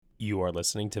You are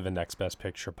listening to the Next Best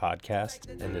Picture podcast,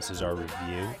 and this is our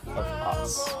review of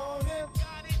Us.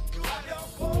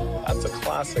 That's a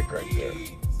classic right there.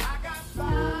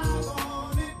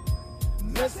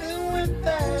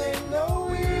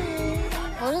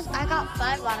 What does I Got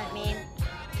Five on it mean?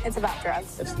 It's about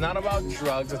drugs. It's not about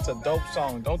drugs. It's a dope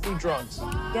song. Don't do drugs.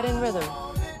 Get in rhythm.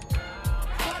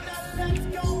 There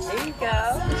you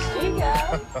go. There you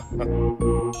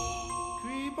go.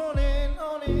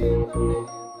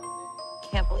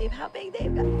 Can't believe how big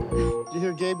they've got. Did you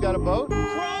hear Gabe got a boat?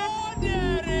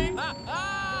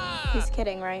 He's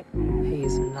kidding, right?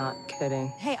 He's not kidding.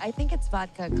 Hey, I think it's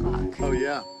vodka o'clock. Oh,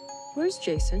 yeah. Where's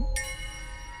Jason?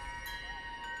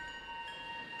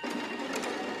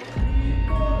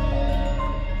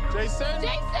 Jason?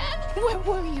 Where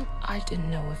were you? I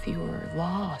didn't know if you were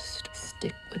lost.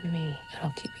 Stick with me, and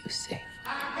I'll keep you safe.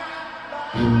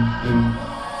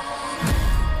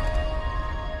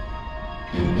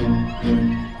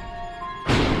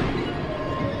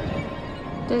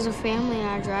 There's a family in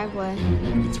our driveway.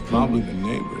 It's probably the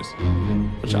neighbors.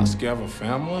 But y'all scared of a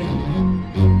family?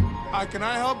 Hi, can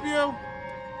I help you?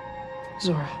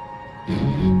 Zora,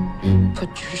 put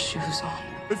your shoes on.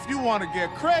 If you want to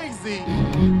get crazy,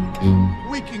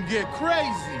 we can get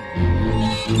crazy.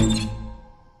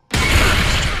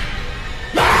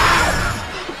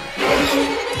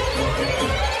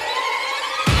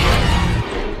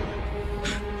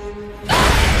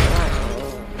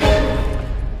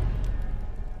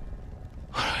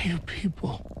 What are you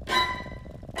people?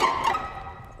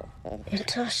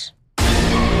 It's us.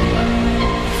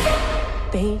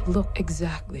 They look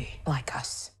exactly like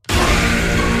us.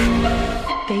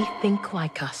 They think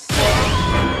like us.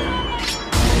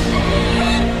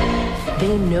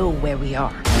 They know where we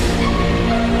are.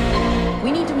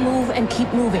 We need to move and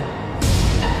keep moving.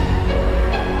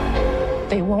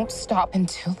 They won't stop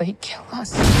until they kill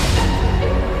us.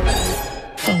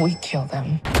 Or we kill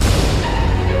them.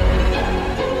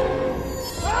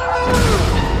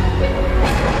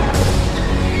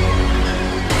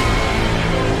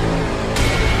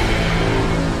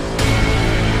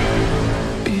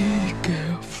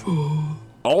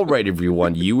 All right,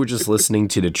 everyone, you were just listening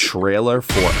to the trailer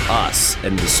for Us,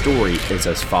 and the story is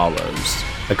as follows.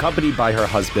 Accompanied by her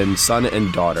husband, son,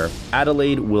 and daughter,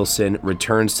 Adelaide Wilson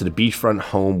returns to the beachfront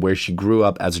home where she grew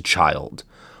up as a child.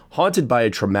 Haunted by a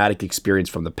traumatic experience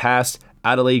from the past,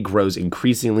 Adelaide grows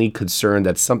increasingly concerned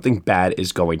that something bad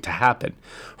is going to happen.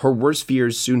 Her worst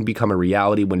fears soon become a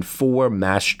reality when four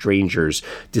masked strangers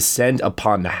descend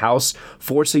upon the house,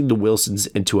 forcing the Wilsons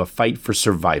into a fight for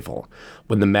survival.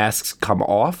 When the masks come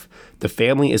off, the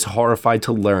family is horrified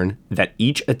to learn that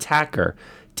each attacker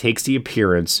takes the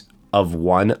appearance of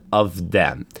one of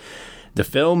them. The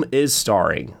film is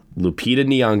starring Lupita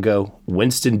Nyong'o,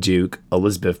 Winston Duke,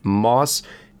 Elizabeth Moss,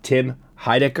 Tim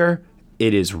Heidecker.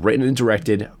 It is written and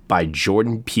directed by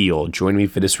Jordan Peele. Joining me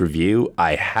for this review,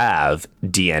 I have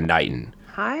Deanne Knighton.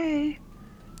 Hi.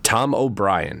 Tom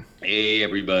O'Brien. Hey,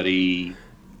 everybody.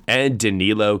 And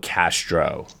Danilo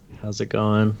Castro. How's it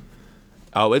going?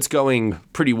 Oh, it's going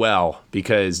pretty well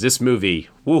because this movie,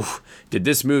 did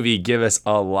this movie give us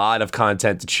a lot of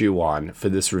content to chew on for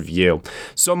this review.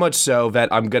 So much so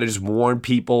that I'm going to just warn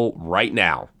people right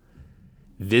now.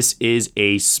 This is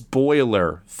a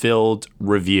spoiler-filled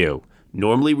review.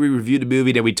 Normally we review the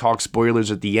movie, then we talk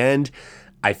spoilers at the end.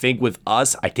 I think with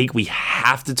Us, we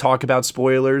have to talk about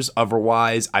spoilers.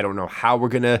 Otherwise, I don't know how we're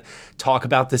going to talk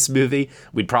about this movie.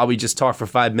 We'd probably just talk for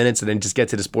 5 minutes and then just get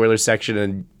to the spoiler section,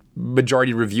 and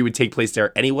majority of the review would take place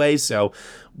there anyway. So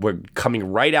we're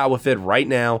coming right out with it right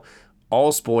now.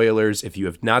 All spoilers. If you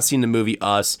have not seen the movie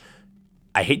Us,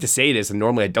 I hate to say this, and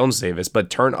normally I don't say this, but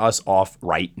turn us off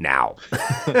right now.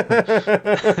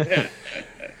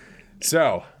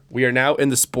 So we are now in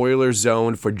the spoiler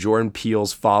zone for Jordan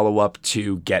Peele's follow-up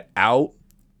to Get Out.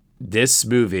 This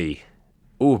movie.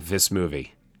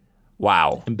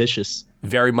 Wow. Ambitious.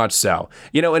 Very much so.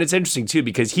 You know, and it's interesting, too,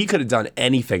 because he could have done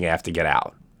anything after Get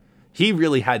Out. He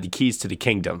really had the keys to the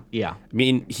kingdom. Yeah. I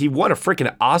mean, he won a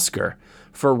freaking Oscar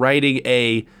for writing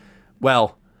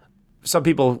some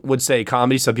people would say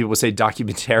comedy, some people would say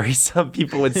documentary, some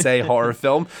people would say horror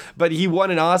film, but he won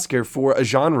an Oscar for a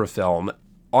genre film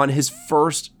on his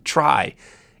first try.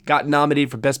 Got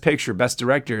nominated for Best Picture, Best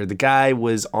Director. The guy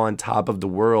was on top of the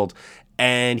world,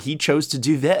 and he chose to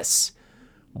do this.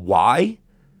 Why?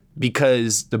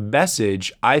 Because the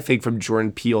message, I think, from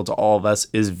Jordan Peele to all of us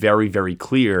is very, very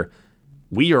clear.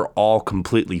 We are all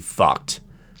completely fucked.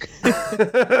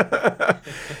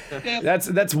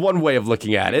 That's one way of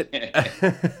looking at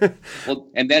it. Well,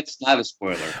 and that's not a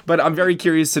spoiler. But I'm very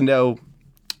curious to know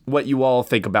what you all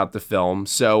think about the film.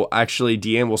 So actually,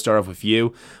 Deanne, we'll start off with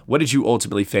you. What did you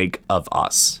ultimately think of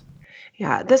Us?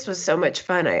 Yeah, this was so much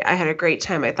fun. I had a great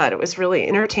time. I thought it was really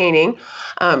entertaining.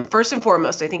 First and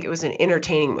foremost, I think it was an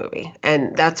entertaining movie.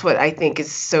 And that's what I think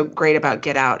is so great about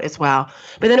Get Out as well.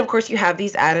 But then, of course, you have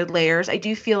these added layers. I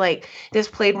do feel like this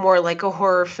played more like a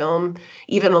horror film,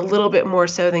 even a little bit more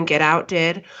so than Get Out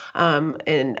did.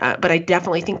 But I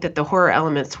definitely think that the horror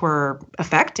elements were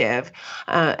effective.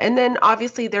 And then,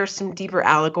 obviously, there's some deeper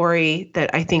allegory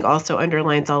that I think also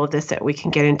underlines all of this that we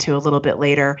can get into a little bit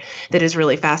later that is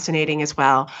really fascinating as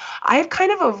well. I've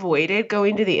kind of avoided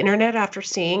going to the internet after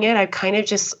seeing it. I've kind of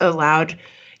just allowed,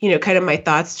 kind of my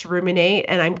thoughts to ruminate.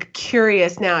 And I'm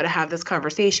curious now to have this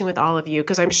conversation with all of you,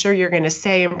 because I'm sure you're going to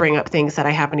say and bring up things that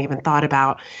I haven't even thought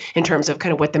about in terms of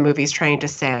kind of what the movie's trying to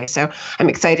say. So I'm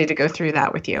excited to go through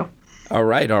that with you. All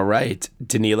right.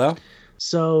 Danilo?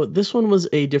 So this one was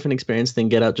a different experience than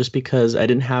Get Out just because I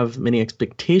didn't have many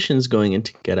expectations going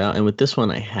into Get Out. And with this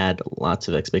one, I had lots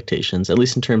of expectations, at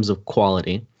least in terms of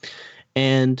quality.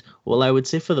 And while I would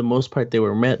say for the most part they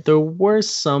were met, there were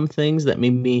some things that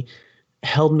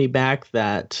held me back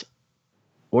that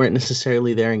weren't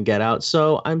necessarily there in Get Out.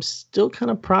 So I'm still kind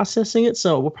of processing it.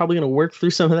 So we're probably going to work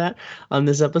through some of that on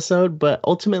this episode. But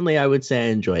ultimately, I would say I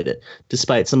enjoyed it,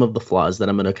 despite some of the flaws that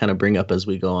I'm going to kind of bring up as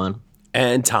we go on.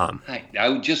 And Tom?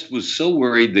 I just was so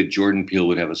worried that Jordan Peele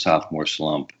would have a sophomore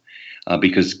slump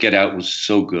because Get Out was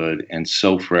so good and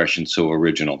so fresh and so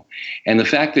original. And the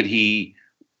fact that he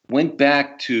went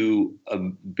back to a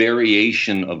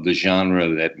variation of the genre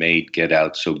that made Get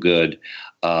Out so good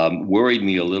worried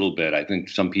me a little bit. I think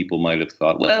some people might have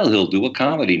thought, well, he'll do a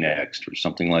comedy next or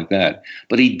something like that.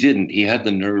 But he didn't. He had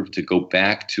the nerve to go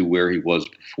back to where he was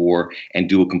before and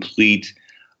do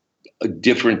a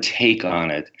different take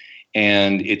on it.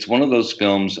 And it's one of those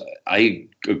films, I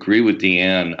agree with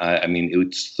Deanne. I mean,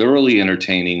 it's thoroughly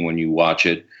entertaining when you watch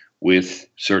it with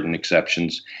certain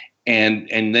exceptions. And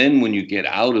then when you get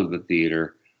out of the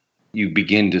theater, you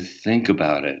begin to think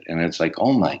about it. And it's like,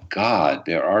 oh, my God,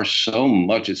 there are so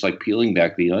much. It's like peeling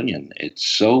back the onion. There's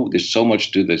so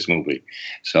much to this movie.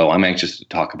 So I'm anxious to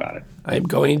talk about it. I'm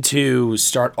going to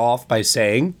start off by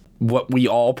saying what we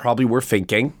all probably were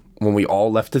thinking when we all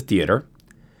left the theater.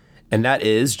 And that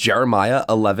is Jeremiah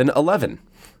 11:11.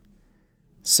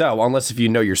 So, unless if you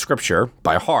know your scripture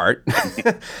by heart,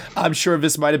 I'm sure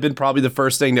this might have been probably the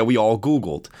first thing that we all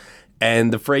Googled.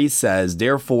 And the phrase says,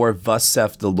 "Therefore, thus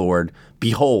saith the Lord,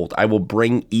 behold, I will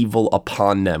bring evil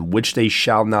upon them, which they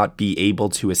shall not be able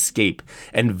to escape.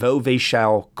 And though they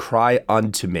shall cry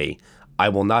unto me, I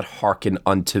will not hearken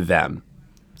unto them."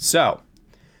 So,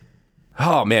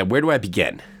 oh man, where do I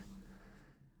begin?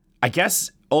 I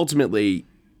guess, ultimately,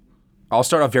 I'll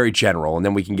start off very general, and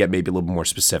then we can get maybe a little more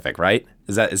specific, right?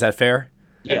 Is that fair?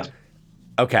 Yeah.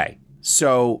 Okay.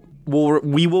 So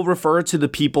we will refer to the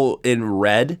people in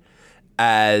red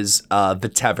as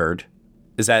the tethered.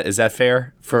 Is that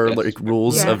fair for like,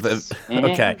 rules Yes.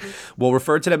 Okay. We'll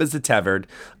refer to them as the tethered.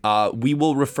 We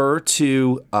will refer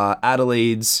to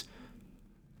Adelaide's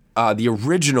the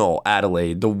original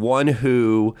Adelaide, the one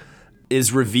who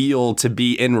is revealed to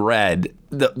be in red.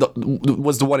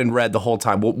 Was the one in red the whole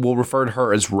time. We'll refer to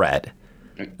her as Red.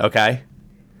 Okay?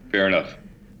 Fair enough.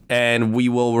 And we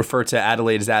will refer to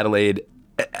Adelaide as Adelaide,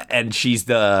 and she's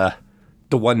the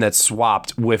one that's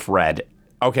swapped with Red.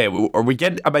 Okay, are we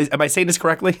getting? Am I saying this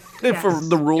correctly for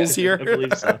the rules here? I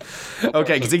believe so.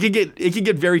 Okay, because it can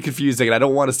get very confusing, and I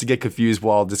don't want us to get confused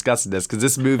while discussing this because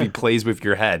this movie plays with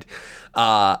your head.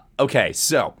 Okay,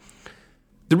 so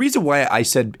the reason why I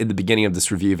said in the beginning of this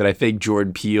review that I think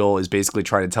Jordan Peele is basically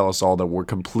trying to tell us all that we're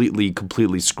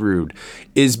completely screwed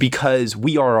is because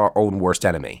we are our own worst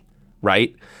enemy,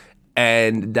 right?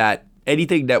 And that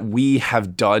anything that we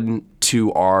have done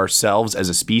to ourselves as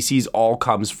a species all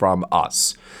comes from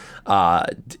us.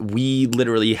 We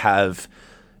literally have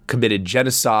committed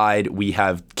genocide. We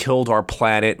have killed our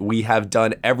planet. We have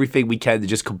done everything we can to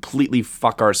just completely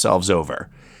fuck ourselves over.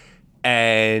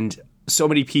 And so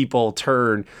many people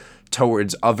turn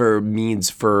towards other means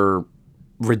for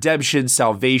redemption,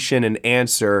 salvation, and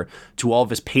answer to all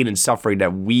this pain and suffering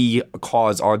that we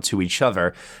cause onto each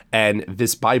other. And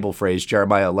this Bible phrase,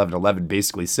 Jeremiah 11:11,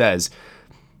 basically says,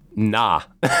 nah,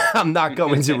 I'm not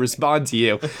going to respond to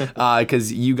you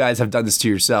because you guys have done this to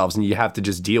yourselves and you have to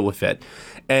just deal with it.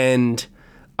 And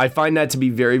I find that to be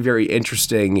very, very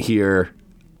interesting here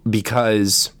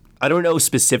because I don't know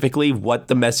specifically what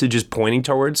the message is pointing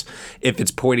towards. If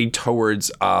it's pointing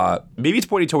towards, maybe it's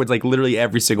pointing towards like literally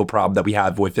every single problem that we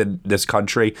have within this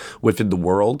country, within the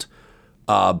world.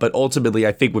 But ultimately,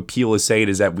 I think what Peele is saying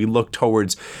is that we look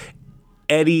towards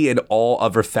any and all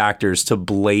other factors to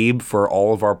blame for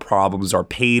all of our problems, our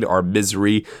pain, our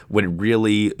misery, when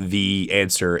really the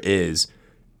answer is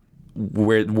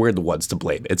we're the ones to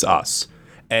blame. It's us.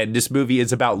 And this movie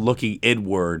is about looking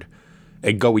inward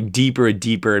and going deeper and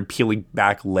deeper and peeling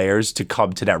back layers to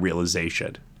come to that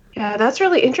realization. Yeah, that's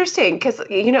really interesting because,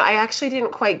 I actually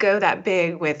didn't quite go that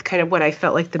big with kind of what I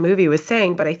felt like the movie was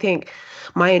saying, but I think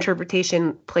my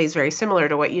interpretation plays very similar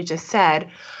to what you just said.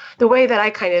 The way that I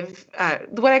kind of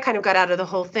got out of the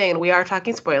whole thing, and we are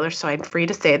talking spoilers, so I'm free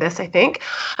to say this, I think,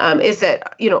 is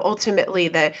that, ultimately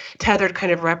that Tethered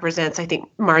kind of represents, I think,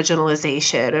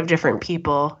 marginalization of different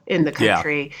people in the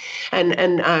country,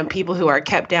 and people who are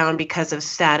kept down because of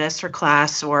status or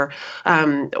class or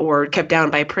kept down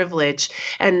by privilege.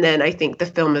 And then I think the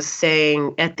film is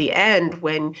saying at the end,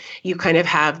 when you kind of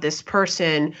have this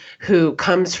person who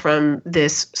comes from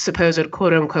this supposed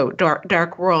quote unquote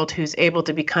dark world, who's able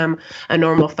to become a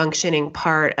normal functioning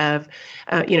part of,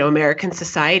 American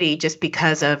society just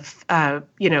because of,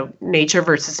 nature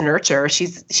versus nurture.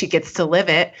 She gets to live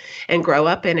it and grow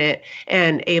up in it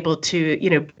and able to,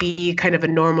 be kind of a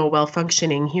normal,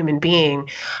 well-functioning human being.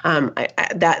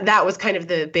 That was kind of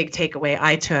the big takeaway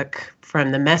I took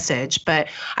from the message. But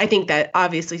I think that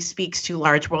obviously speaks to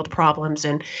large world problems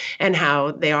and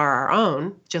how they are our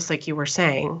own, just like you were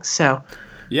saying. So.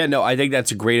 Yeah, no, I think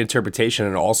that's a great interpretation,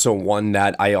 and also one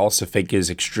that I also think is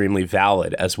extremely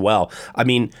valid as well. I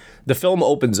mean, the film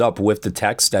opens up with the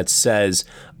text that says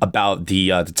about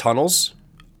the tunnels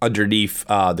underneath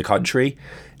the country,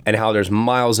 and how there's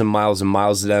miles and miles and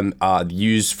miles of them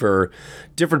used for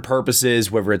different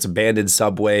purposes, whether it's abandoned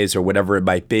subways or whatever it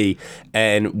might be,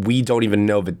 and we don't even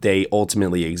know that they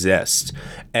ultimately exist.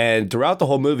 And throughout the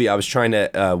whole movie, I was trying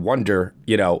to wonder,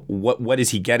 what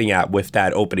is he getting at with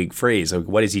that opening phrase? Like,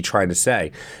 what is he trying to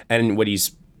say? And what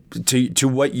he's to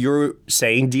what you're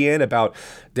saying, Deanne, about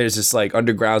there's this like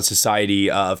underground society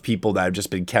of people that have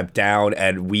just been kept down,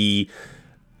 and we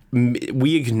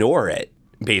ignore it.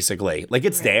 Basically, like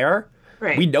it's there.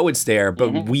 Right. We know it's there, but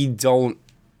we don't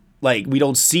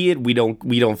see it. We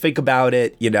don't think about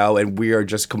it, and we are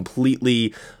just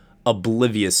completely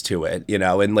oblivious to it,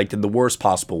 in like in the worst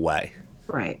possible way.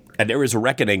 Right. And there is a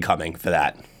reckoning coming for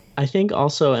that. I think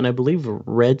also, and I believe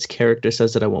Red's character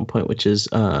says it at one point, which is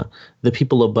the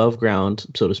people above ground,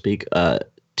 so to speak,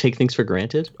 take things for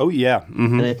granted. Oh yeah.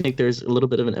 Mm-hmm. And I think there's a little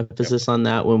bit of an emphasis on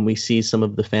that when we see some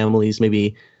of the families,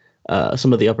 maybe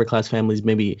some of the upper class families,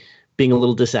 maybe being a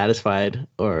little dissatisfied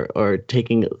or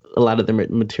taking a lot of their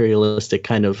materialistic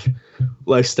kind of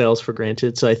lifestyles for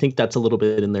granted. So I think that's a little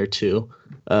bit in there too,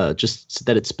 just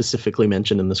that it's specifically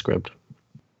mentioned in the script.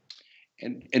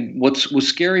 And what was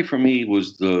scary for me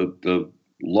was the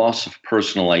loss of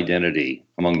personal identity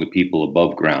among the people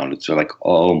above ground. It's like,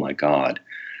 oh my God,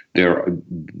 the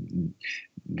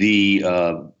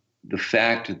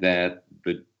fact that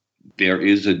there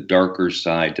is a darker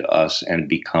side to us and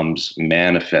becomes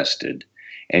manifested,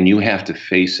 and you have to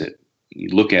face it. You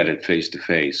look at it face to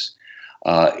face.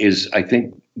 Is, I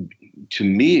think, to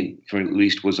me, for at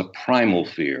least, was a primal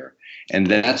fear, and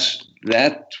that's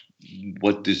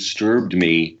what disturbed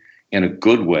me in a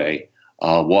good way.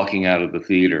 Walking out of the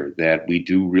theater, that we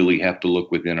do really have to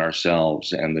look within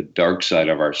ourselves and the dark side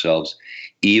of ourselves,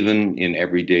 even in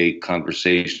everyday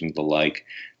conversations, the like.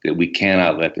 That we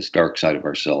cannot let this dark side of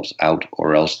ourselves out,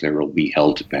 or else there will be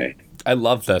hell to pay. I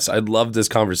love this. I love this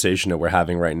conversation that we're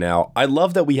having right now. I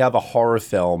love that we have a horror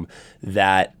film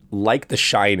that, like The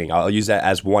Shining, I'll use that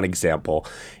as one example,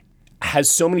 has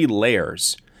so many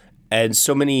layers and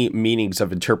so many meanings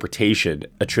of interpretation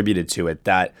attributed to it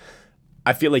that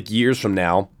I feel like years from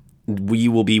now, we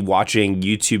will be watching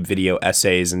YouTube video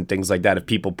essays and things like that of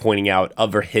people pointing out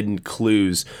other hidden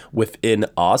clues within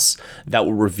us that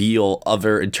will reveal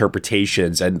other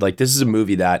interpretations. And like, this is a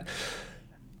movie that,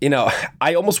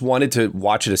 I almost wanted to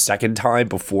watch it a second time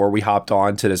before we hopped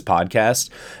on to this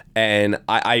podcast. And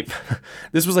I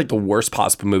this was like the worst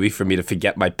possible movie for me to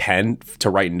forget my pen to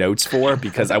write notes for,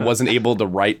 because I wasn't able to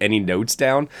write any notes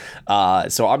down.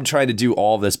 So I'm trying to do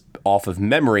all this off of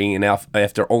memory and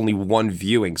after only one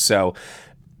viewing. So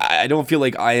I don't feel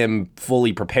like I am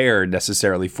fully prepared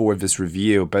necessarily for this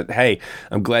review, but hey,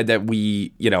 I'm glad that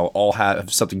we, all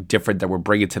have something different that we're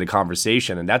bringing to the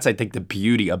conversation. And that's, I think, the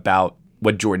beauty about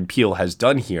what Jordan Peele has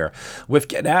done here. With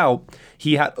Get Out,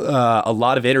 he had a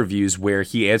lot of interviews where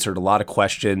he answered a lot of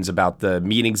questions about the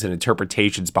meanings and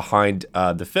interpretations behind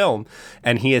the film,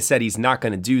 and he has said he's not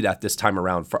going to do that this time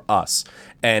around for us.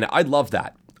 And I love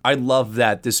that. I love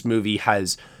that this movie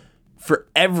has for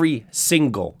every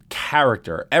single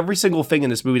character, every single thing in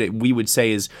this movie that we would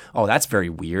say is, oh, that's very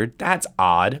weird, that's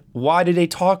odd, why do they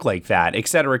talk like that, et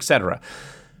cetera, et cetera.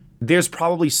 There's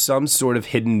probably some sort of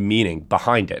hidden meaning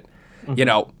behind it. You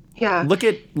know, look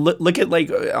at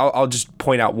like, I'll just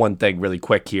point out one thing really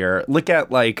quick here. Look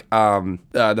at like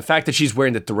the fact that she's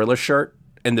wearing the Thriller shirt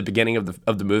in the beginning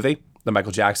of the movie, the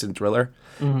Michael Jackson Thriller.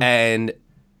 And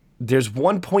there's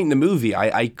one point in the movie,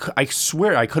 I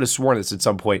swear I could have sworn this at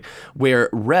some point, where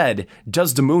Red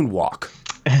does the moonwalk.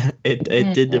 It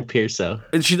did appear so.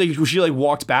 And she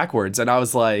walked backwards, and I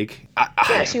was like,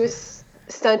 yeah, she was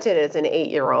stunted as an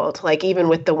 8-year-old, like even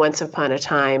with the Once Upon a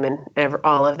Time and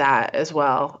all of that as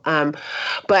well.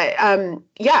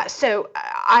 So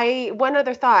one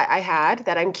other thought I had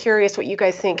that I'm curious what you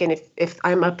guys think, and if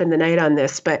I'm up in the night on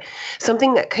this, but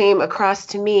something that came across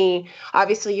to me,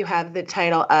 obviously you have the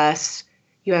title Us,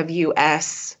 you have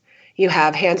US, you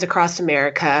have Hands Across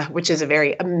America, which is a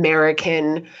very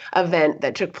American event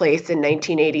that took place in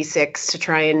 1986 to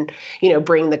try and,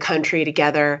 bring the country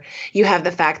together. You have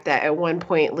the fact that at one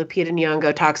point Lupita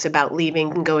Nyong'o talks about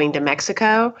leaving and going to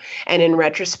Mexico, and in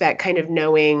retrospect, kind of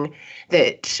knowing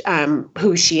that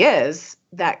who she is,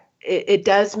 that it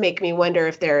does make me wonder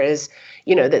if there is,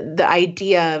 the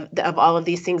idea of all of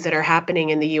these things that are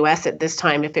happening in the U.S. at this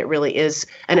time, if it really is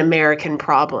an American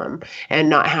problem and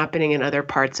not happening in other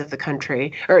parts of the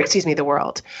country, or the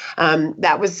world.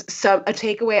 That was a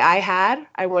takeaway I had.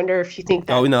 I wonder if you think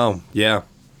that. Oh, no. Yeah.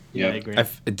 I agree. I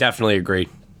definitely agree.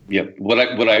 Yeah. What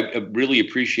I really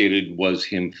appreciated was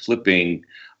him flipping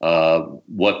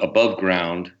what Above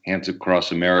Ground, Hands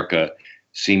Across America,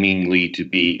 seemingly to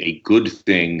be a good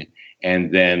thing,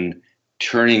 and then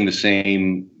turning the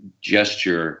same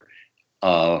gesture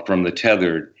from the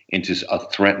Tethered into a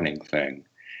threatening thing.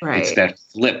 Right. It's that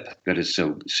flip that is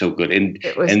so good. And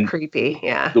it was creepy.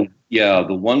 Yeah.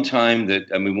 The one time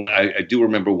that, I do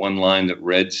remember one line that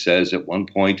Red says at one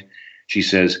point. She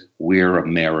says, "We're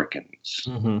Americans."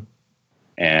 Mm-hmm.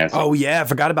 And oh yeah, I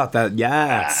forgot about that.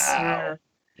 Yes. Wow.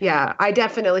 Yeah, I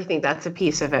definitely think that's a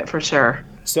piece of it for sure.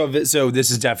 So this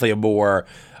is definitely a more.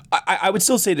 I would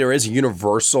still say there is a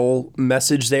universal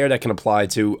message there that can apply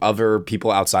to other people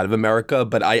outside of America,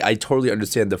 but I totally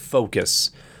understand the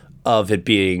focus of it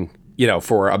being,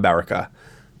 for America,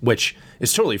 which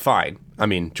is totally fine. I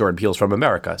mean, Jordan Peele's from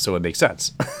America, so it makes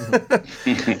sense.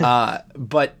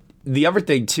 But the other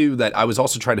thing, too, that I was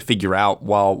also trying to figure out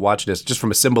while watching this, just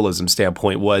from a symbolism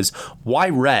standpoint, was why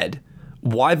red?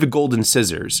 Why the golden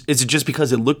scissors? Is it just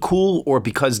because it looked cool, or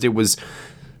because there was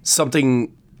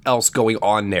something else going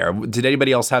on there? Did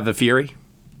anybody else have a theory?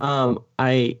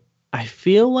 I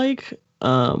feel like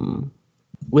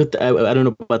with I don't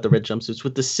know about the red jumpsuits.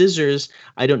 With the scissors,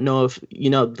 I don't know if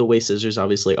the way scissors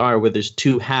obviously are, where there's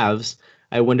two halves.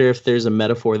 I wonder if there's a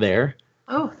metaphor there.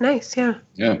 Oh, nice, yeah.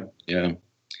 Yeah.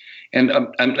 And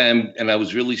I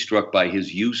was really struck by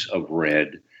his use of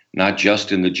red, not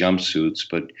just in the jumpsuits,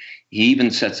 but he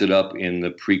even sets it up in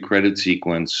the pre-credit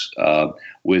sequence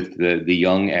with the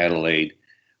young Adelaide,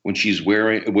 when she's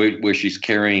where she's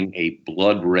carrying a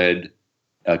blood red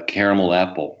caramel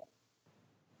apple,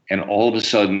 and all of a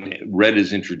sudden red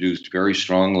is introduced very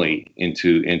strongly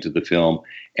into the film,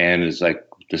 and it's like,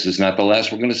 this is not the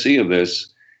last we're going to see of this,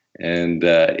 and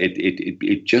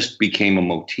it just became a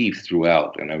motif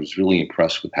throughout, and I was really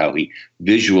impressed with how he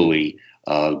visually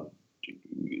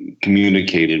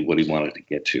communicated what he wanted to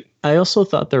get to. I also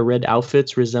thought their red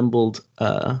outfits resembled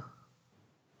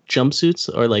jumpsuits,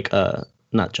 or like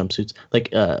not jumpsuits, like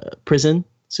prison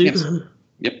suits.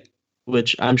 Yep.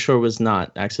 Which I'm sure was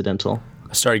not accidental.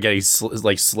 I started getting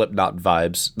Slipknot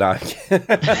vibes.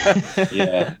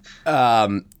 Yeah.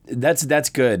 That's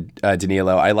good,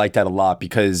 Danilo. I like that a lot,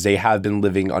 because they have been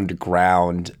living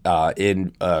underground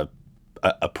in a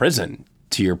prison.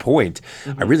 To your point,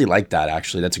 I really like that.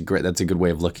 Actually, that's a good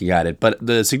way of looking at it. But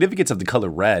the significance of the color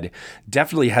red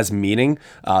definitely has meaning.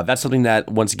 That's something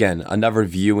that, once again, another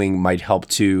viewing might help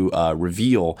to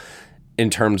reveal in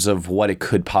terms of what it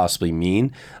could possibly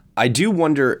mean. I do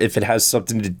wonder if it has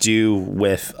something to do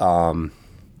with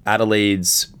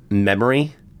Adelaide's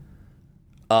memory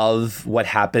of what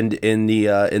happened in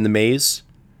the maze,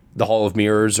 the Hall of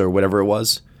Mirrors, or whatever it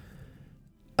was.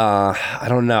 I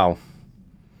don't know.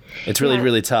 It's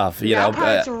really tough, you know. That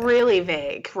part's really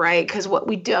vague, right? Because what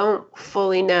we don't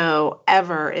fully know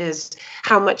ever is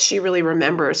how much she really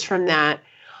remembers from that.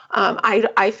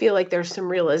 I feel like there's some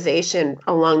realization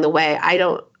along the way. I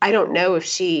don't know if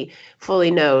she fully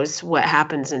knows what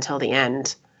happens until the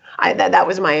end. That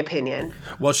was my opinion.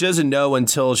 Well, she doesn't know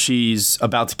until she's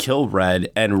about to kill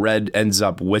Red, and Red ends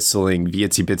up whistling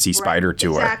Itsy Bitsy Spider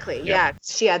to her. Exactly. Yeah.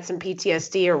 She had some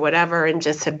PTSD or whatever and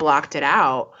just had blocked it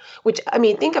out. Which, I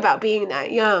mean, think about being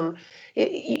that young.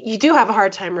 You do have a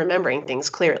hard time remembering things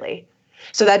clearly.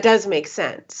 So that does make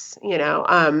sense,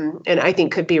 and I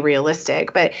think could be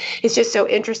realistic. But it's just so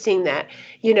interesting that,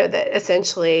 that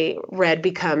essentially Red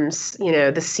becomes,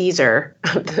 the Caesar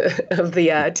of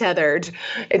the tethered.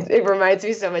 It reminds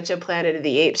me so much of Planet of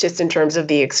the Apes, just in terms of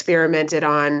the experimented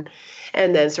on,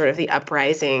 and then sort of the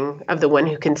uprising of the one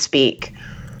who can speak.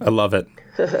 I love it.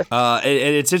 And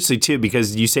it's interesting, too,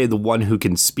 because you say the one who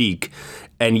can speak,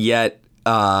 and yet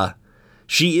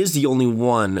she is the only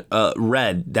one,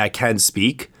 Red, that can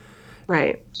speak.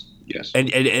 Right. Yes.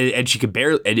 And she could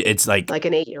barely, and it's like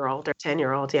an 8-year-old or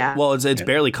 10-year-old, yeah. Well, it's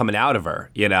barely coming out of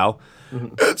her, Mm-hmm.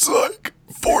 It's like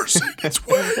forcing its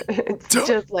way. It's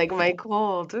just like my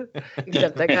cold.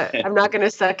 Except I'm not going to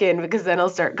suck in because then I'll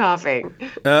start coughing.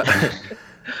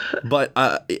 But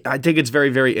I think it's very,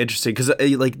 very interesting because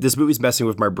this movie's messing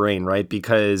with my brain, right?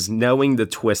 Because knowing the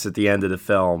twist at the end of the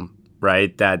film,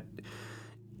 right, that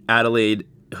Adelaide,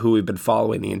 who we've been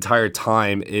following the entire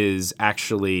time, is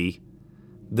actually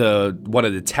the one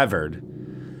of the tethered,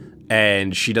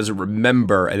 and she doesn't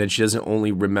remember, and then she doesn't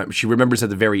only remember, she remembers at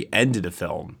the very end of the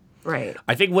film. Right.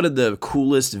 I think one of the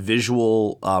coolest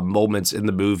visual moments in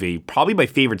the movie, probably my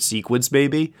favorite sequence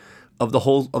maybe of the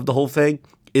whole thing,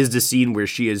 is the scene where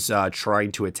she is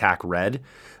trying to attack Red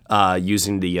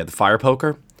using the fire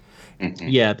poker. Mm-hmm.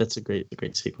 Yeah, that's a great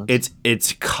sequence.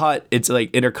 It's cut. It's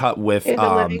like intercut with in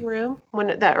the living room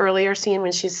when that earlier scene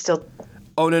when she's still.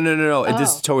 Oh no! Oh.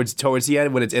 This towards the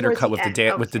end when it's intercut with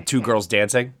with the two girls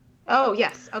dancing. Oh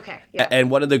yes, okay. Yeah. And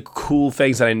one of the cool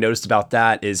things that I noticed about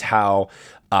that is how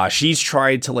she's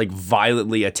trying to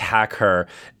violently attack her,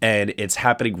 and it's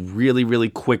happening really, really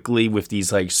quickly with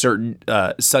these certain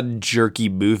sudden jerky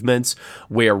movements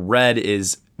where Red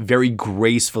is very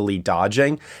gracefully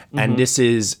dodging, and this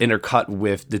is intercut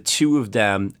with the two of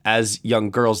them as young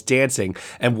girls dancing,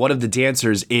 and one of the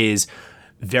dancers is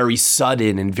very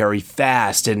sudden and very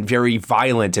fast and very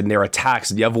violent in their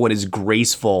attacks, and the other one is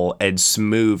graceful and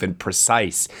smooth and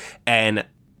precise. And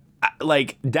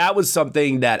that was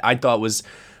something that I thought was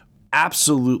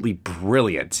absolutely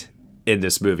brilliant in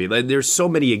this movie. There's so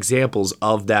many examples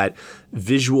of that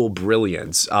visual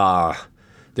brilliance.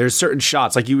 There's certain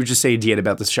shots, like you were just saying, Deanna,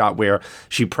 about the shot where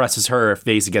she presses her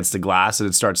face against the glass and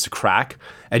it starts to crack,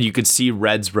 and you could see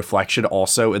Red's reflection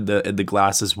also in the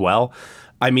glass as well.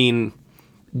 I mean,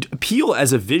 Peele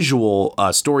as a visual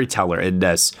storyteller in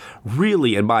this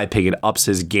really, in my opinion, ups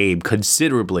his game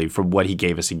considerably from what he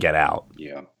gave us in Get Out.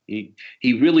 Yeah, he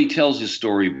really tells his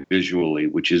story visually,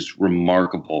 which is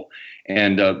remarkable.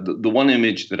 And the one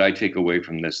image that I take away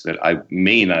from this that I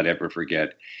may not ever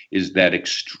forget is that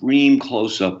extreme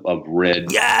close-up of Red.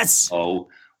 Yes.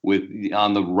 With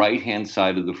on the right-hand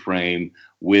side of the frame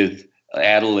with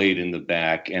Adelaide in the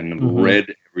back and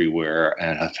Red everywhere,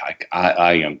 and it's like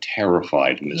I am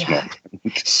terrified in this moment.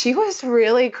 She was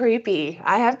really creepy,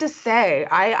 I have to say.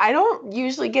 I don't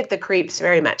usually get the creeps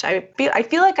very much. I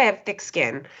feel like I have thick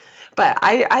skin, but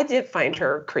I did find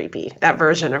her creepy, that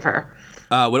version of her.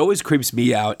 What always creeps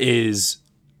me out is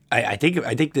I think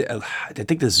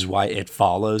this is why It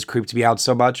Follows creeped me out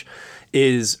so much,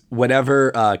 is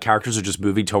whenever characters are just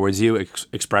moving towards you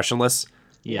expressionless,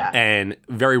 and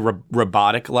very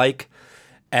robotic like.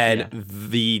 And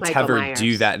the Michael tethered Myers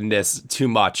do that in this too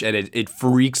much, and it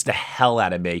freaks the hell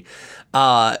out of me.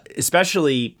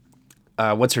 Especially,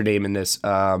 what's her name in this?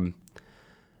 Zora.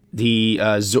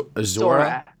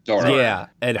 Zora. Yeah,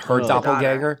 and her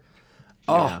doppelganger.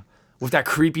 Oh, with that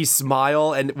creepy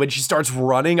smile, and when she starts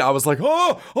running, I was like,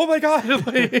 oh my God.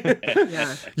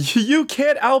 You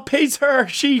can't outpace her.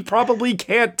 She probably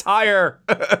can't tire.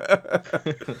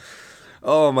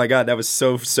 Oh my God, that was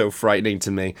so frightening to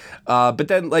me. But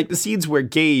then the scenes where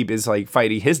Gabe is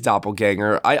fighting his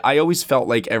doppelganger, I always felt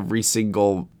like every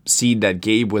single scene that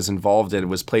Gabe was involved in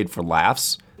was played for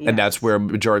laughs. Yes. And that's where a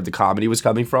majority of the comedy was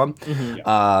coming from.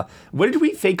 What did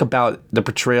we think about the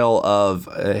portrayal of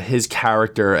his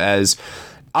character as,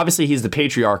 obviously he's the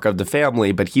patriarch of the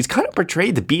family, but he's kind of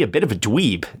portrayed to be a bit of a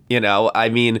dweeb, I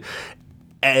mean,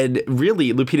 and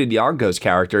really, Lupita Nyong'o's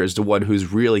character is the one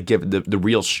who's really given the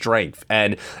real strength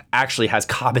and actually has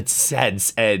common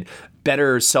sense and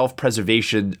better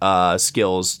self-preservation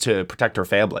skills to protect her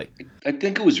family. I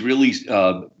think it was really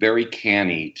very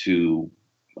canny to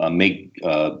make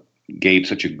Gabe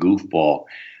such a goofball,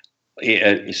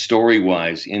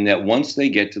 story-wise, in that once they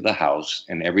get to the house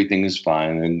and everything is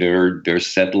fine and they're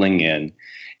settling in,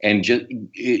 and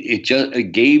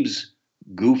Gabe's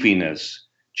goofiness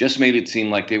just made it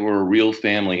seem like they were a real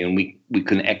family, and we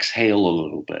can exhale a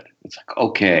little bit. It's like,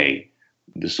 okay,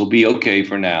 this will be okay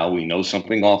for now. We know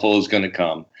something awful is going to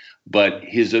come, but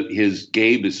his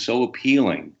Gabe is so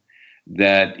appealing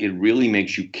that it really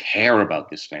makes you care about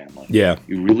this family. Yeah,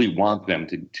 you really want them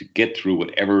to get through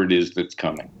whatever it is that's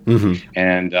coming. Mm-hmm.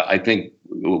 And I think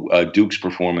Duke's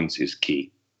performance is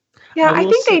key. Yeah, I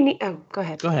think they need. Oh, go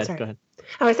ahead. Go ahead. Sorry. Go ahead.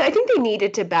 I think they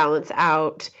needed to balance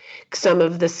out some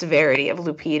of the severity of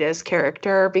Lupita's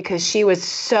character, because she was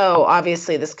so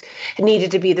obviously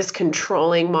needed to be this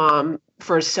controlling mom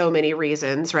for so many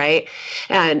reasons, right?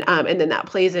 And then that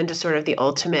plays into sort of the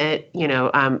ultimate,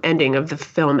 ending of the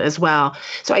film as well.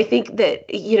 So I think that,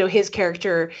 his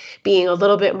character being a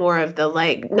little bit more of the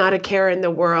not a care in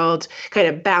the world, kind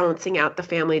of balancing out the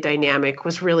family dynamic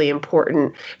was really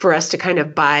important for us to kind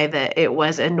of buy that it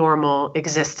was a normal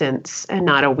existence and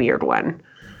not a weird one.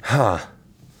 Huh.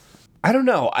 I don't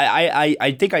know.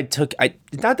 I think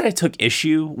not that I took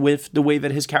issue with the way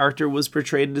that his character was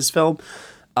portrayed in this film.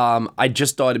 I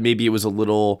just thought maybe it was a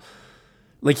little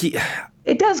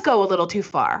it does go a little too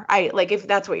far. If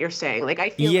that's what you're saying, I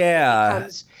feel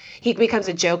he becomes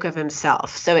a joke of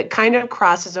himself. So it kind of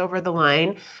crosses over the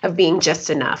line of being just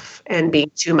enough and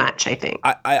being too much, I think.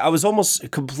 I was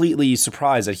almost completely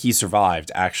surprised that he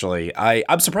survived, actually.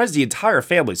 I'm surprised the entire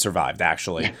family survived,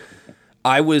 actually.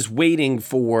 I was waiting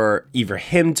for either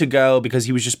him to go because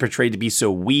he was just portrayed to be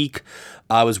so weak.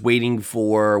 I was waiting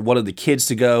for one of the kids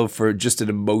to go for just an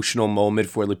emotional moment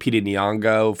for Lupita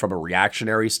Nyong'o from a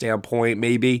reactionary standpoint,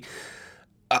 maybe.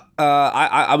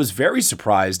 I was very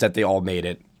surprised that they all made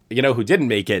it. You know who didn't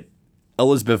make it?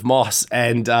 Elizabeth Moss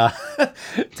and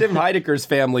Tim Heidecker's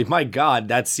family. My God,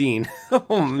 that scene!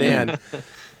 Oh man,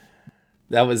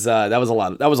 that was a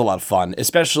lot. That was a lot of fun,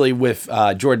 especially with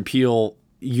Jordan Peele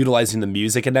utilizing the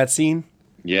music in that scene.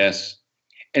 Yes.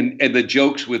 And the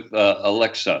jokes with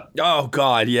Alexa. Oh,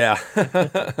 God, yeah.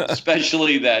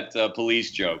 Especially that police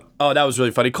joke. Oh, that was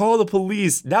really funny. Call the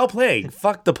police. Now playing.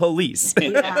 Fuck the police.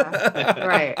 Yeah,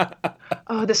 right.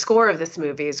 Oh, the score of this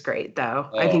movie is great, though.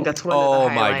 I think that's one of the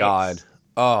highlights. Oh, my God.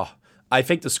 Oh, I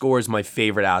think the score is my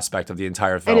favorite aspect of the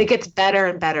entire film. And it gets better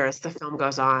and better as the film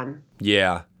goes on.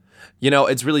 Yeah.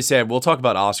 It's really sad. We'll talk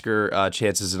about Oscar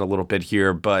chances in a little bit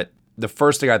here, but the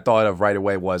first thing I thought of right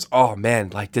away was, oh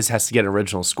man, this has to get an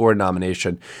original score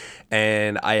nomination.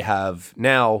 And I have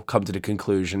now come to the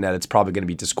conclusion that it's probably going to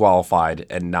be disqualified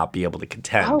and not be able to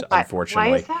contend,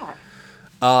 unfortunately. Why is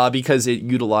that? Because it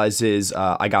utilizes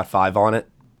I Got Five on it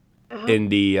in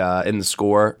the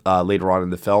score later on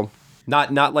in the film.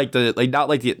 Not like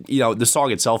the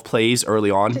song itself plays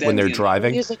early on when they're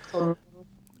driving. Musical.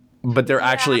 But there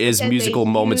actually is musical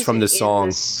moments from the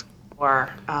song.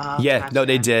 Gotcha.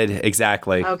 They did.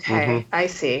 Exactly. Okay, mm-hmm. I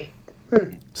see.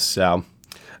 So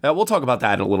we'll talk about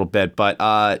that in a little bit. But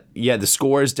the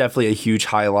score is definitely a huge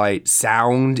highlight.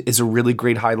 Sound is a really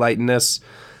great highlight in this.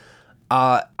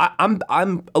 I'm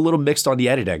a little mixed on the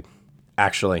editing,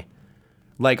 actually.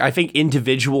 I think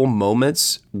individual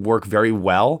moments work very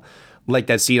well. Like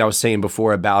that scene I was saying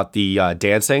before about the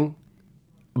dancing.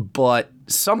 But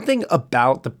something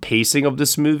about the pacing of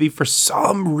this movie, for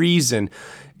some reason,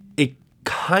 it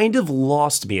kind of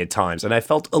lost me at times, and I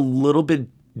felt a little bit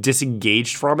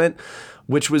disengaged from it,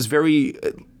 which was very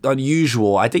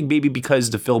unusual. I think maybe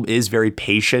because the film is very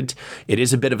patient. It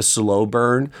is a bit of a slow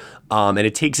burn, and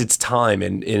it takes its time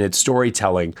in its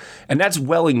storytelling, and that's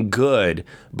well and good,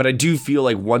 but I do feel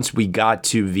like once we got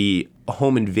to the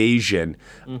home invasion,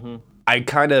 I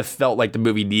kind of felt like the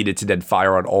movie needed to then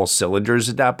fire on all cylinders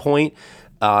at that point.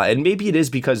 And maybe it is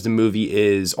because the movie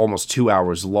is almost 2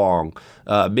 hours long.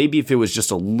 Maybe if it was just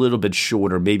a little bit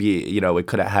shorter, maybe, it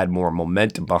could have had more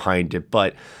momentum behind it.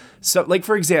 But so,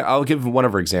 for example, I'll give one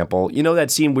other example.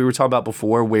 That scene we were talking about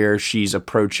before where she's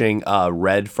approaching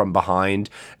Red from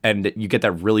behind and you get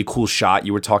that really cool shot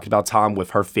you were talking about, Tom, with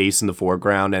her face in the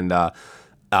foreground and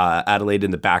Adelaide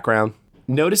in the background.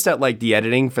 Notice that the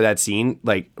editing for that scene,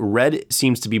 Red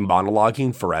seems to be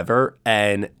monologuing forever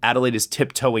and Adelaide is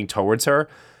tiptoeing towards her.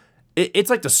 It's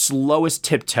the slowest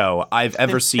tiptoe I've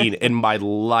ever seen in my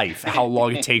life, how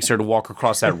long it takes her to walk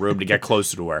across that room to get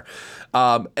closer to her.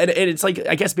 And it's I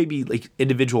guess maybe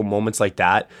individual moments like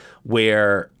that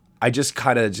where I just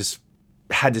kind of just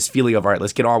had this feeling of, all right,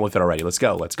 let's get on with it already. Let's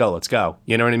go.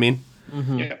 You know what I mean?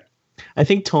 Mm-hmm. Yeah. I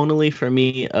think tonally for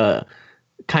me,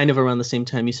 kind of around the same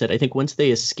time you said, I think once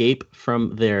they escape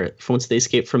from their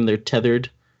tethered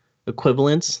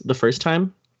equivalents the first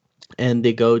time and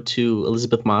they go to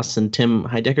Elizabeth Moss and Tim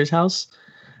Heidecker's house,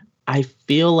 I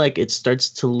feel like it starts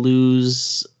to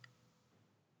lose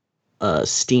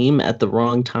steam at the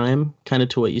wrong time, kind of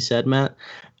to what you said, Matt.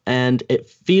 And it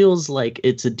feels like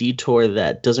it's a detour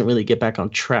that doesn't really get back on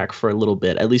track for a little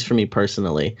bit, at least for me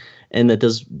personally. And that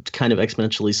does kind of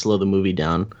exponentially slow the movie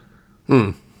down.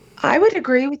 I would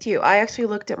agree with you. I actually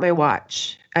looked at my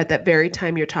watch at that very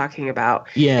time you're talking about.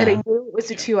 Yeah. And I knew it was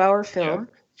a 2-hour film.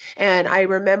 And I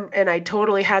remember, and I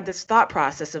totally had this thought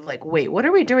process of like, wait, what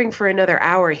are we doing for another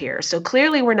hour here? So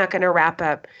clearly we're not going to wrap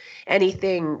up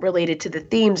anything related to the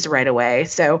themes right away.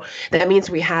 So that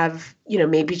means we have,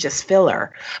 maybe just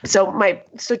filler. So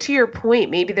to your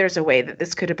point, maybe there's a way that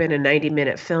this could have been a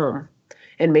 90-minute film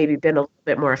and maybe been a little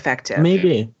bit more effective.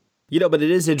 Maybe. But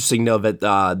it is interesting, though, that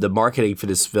the marketing for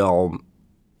this film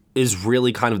is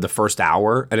really kind of the first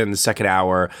hour. And in the second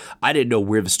hour, I didn't know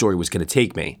where the story was going to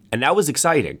take me. And that was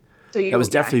exciting. That was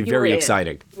definitely very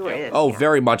exciting.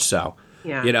 Very much so.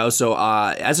 Yeah. So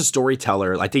as a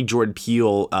storyteller, I think Jordan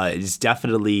Peele is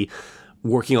definitely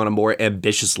working on a more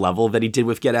ambitious level than he did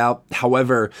with Get Out.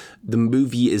 However, the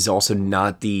movie is also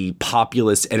not the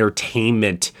populist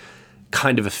entertainment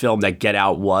kind of a film that Get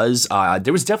Out was.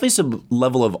 There was definitely some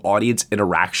level of audience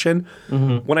interaction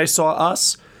when I saw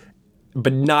Us,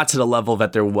 but not to the level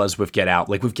that there was with Get Out.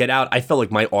 Like with Get Out, I felt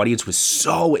like my audience was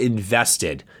so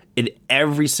invested in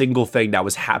every single thing that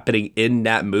was happening in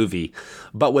that movie.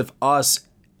 But with Us,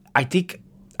 I think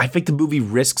the movie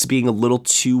risks being a little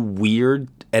too weird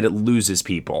and it loses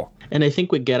people. And I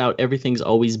think with Get Out, everything's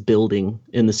always building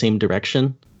in the same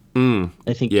direction. I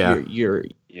think you're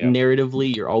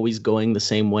narratively, you're always going the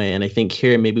same way. And I think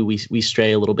here maybe we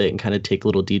stray a little bit and kind of take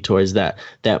little detours that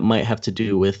might have to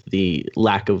do with the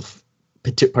lack of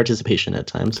participation at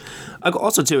times.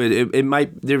 Also, too, it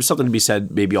might, there's something to be said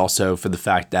maybe also for the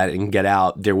fact that in Get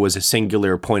Out, there was a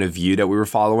singular point of view that we were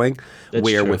following. That's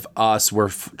where true. With Us, we're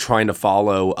trying to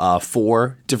follow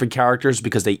 4 different characters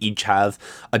because they each have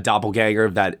a doppelganger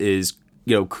that is,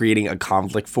 creating a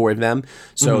conflict for them.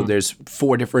 So there's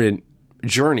 4 different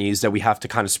journeys that we have to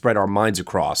kind of spread our minds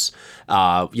across.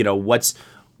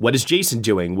 What is Jason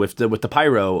doing with the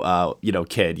pyro,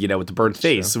 kid, with the burnt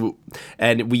face? Sure.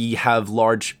 And we have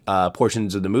large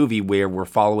portions of the movie where we're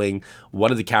following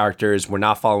one of the characters, we're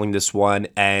not following this one,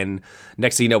 and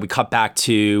next thing you know, we cut back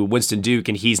to Winston Duke,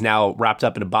 and he's now wrapped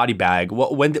up in a body bag.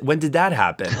 When did that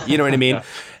happen? You know what I mean?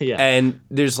 Yeah. And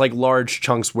there's like large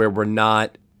chunks where we're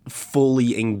not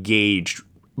fully engaged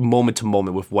moment to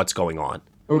moment with what's going on.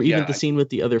 Or even the scene with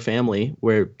the other family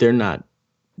where they're not.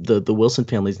 The Wilson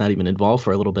family's not even involved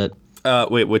for a little bit.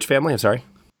 Wait, which family? I'm sorry.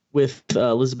 With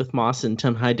Elizabeth Moss and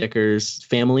Tim Heidecker's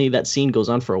family, that scene goes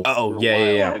on for a while. Oh,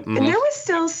 yeah. And there was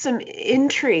still some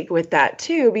intrigue with that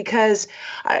too, because,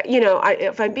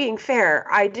 if I'm being fair,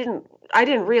 I didn't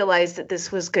realize that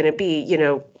this was going to be,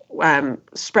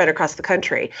 spread across the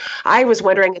country. I was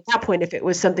wondering at that point if it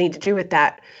was something to do with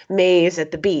that maze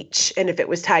at the beach and if it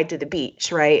was tied to the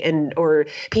beach, right? And or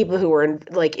people who were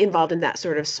involved in that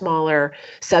sort of smaller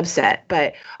subset.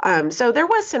 But so there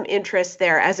was some interest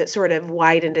there as it sort of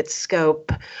widened its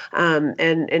scope and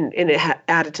it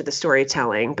added to the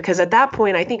storytelling, because at that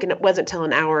point I think it wasn't until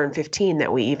 1 hour and 15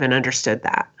 that we even understood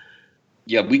that.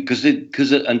 Yeah, because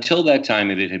until that time,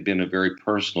 it had been a very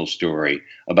personal story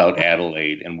about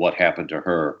Adelaide and what happened to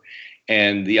her.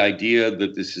 And the idea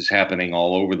that this is happening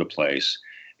all over the place,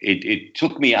 it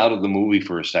took me out of the movie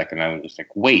for a second. I was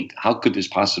like, wait, how could this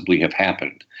possibly have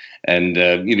happened? And,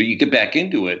 you get back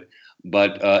into it,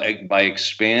 but by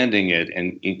expanding it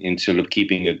and sort of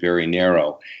keeping it very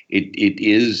narrow,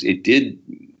 it did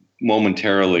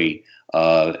momentarily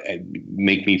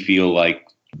make me feel like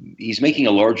he's making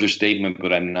a larger statement,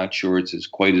 but I'm not sure it's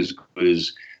quite as good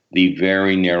as the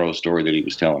very narrow story that he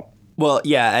was telling. Well,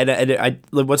 yeah, and I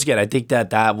once again, I think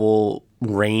that will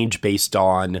range based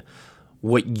on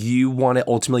what you want to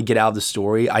ultimately get out of the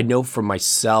story. I know for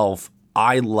myself,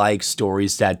 I like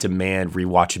stories that demand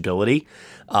rewatchability,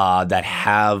 that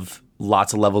have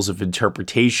lots of levels of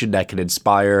interpretation, that can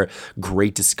inspire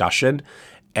great discussion.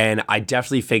 And I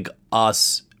definitely think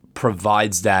Us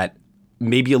provides that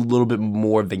maybe a little bit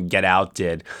more than Get Out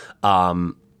did.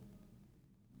 Definitely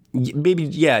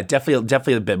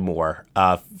a bit more,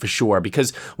 for sure.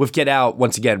 Because with Get Out,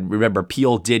 once again, remember,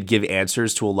 Peele did give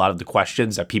answers to a lot of the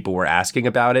questions that people were asking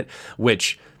about it,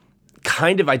 which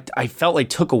kind of I felt like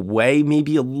took away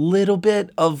maybe a little bit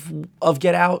of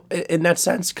Get Out in that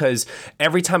sense, because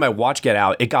every time I watched Get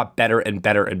Out, it got better and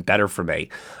better and better for me.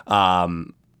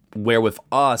 Where with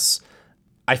Us,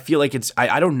 I feel like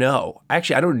I don't know.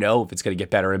 Actually, I don't know if it's going to get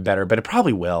better and better, but it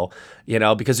probably will,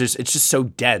 because it's just so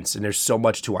dense and there's so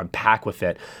much to unpack with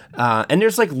it. And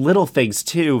there's like little things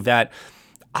too that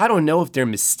I don't know if they're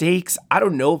mistakes. I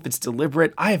don't know if it's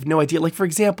deliberate. I have no idea. Like, for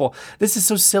example, this is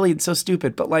so silly and so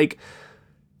stupid, but like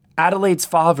Adelaide's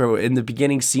father in the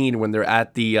beginning scene when they're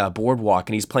at the boardwalk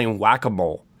and he's playing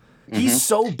whack-a-mole. He's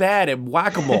so bad at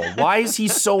whack-a-mole. Why is he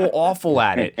so awful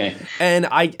at it? And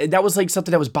that was like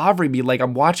something that was bothering me. Like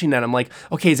I'm watching that, I'm like,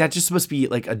 okay, is that just supposed to be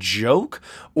like a joke,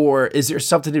 or is there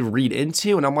something to read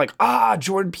into? And I'm like,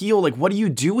 Jordan Peele, like, what are you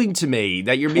doing to me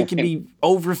that you're making me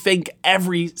overthink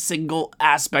every single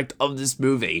aspect of this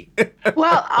movie?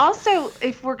 Well, also,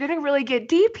 if we're going to really get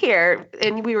deep here,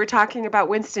 and we were talking about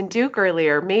Winston Duke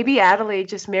earlier, maybe Adelaide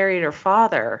just married her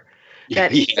father.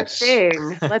 That's the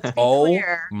thing. Let's be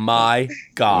clear. Oh my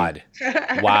God.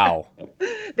 Wow.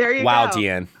 There you go. Wow,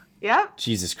 Deanne. Yeah.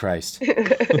 Jesus Christ.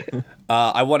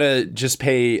 I want to just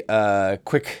pay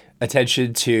quick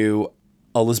attention to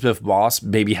Elizabeth Moss.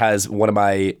 Maybe has one of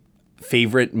my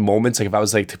favorite moments. Like if I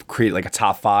was like to create like a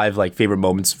top 5 like favorite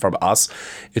moments from Us,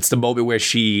 it's the moment where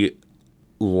she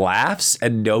laughs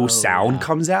and no sound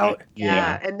comes out.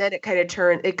 Yeah, and then it kind of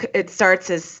turns. It starts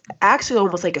as actually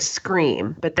almost like a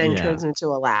scream, but then turns into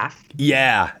a laugh.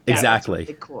 Yeah, exactly. That's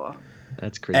really cool.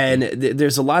 That's crazy. And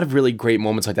there's a lot of really great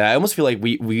moments like that. I almost feel like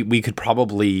we could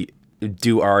probably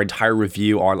do our entire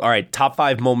review on, all right, top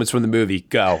 5 moments from the movie,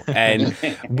 go. And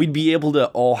we'd be able to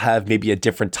all have maybe a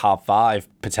different top 5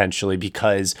 potentially,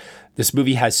 because this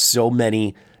movie has so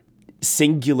many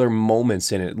singular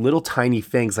moments in it, little tiny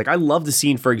things. Like I love the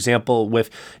scene, for example,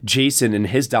 with Jason and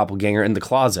his doppelganger in the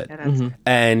closet,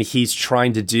 and he's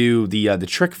trying to do the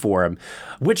trick for him.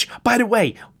 Which, by the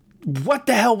way, what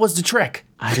the hell was the trick?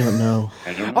 I don't know.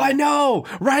 I know,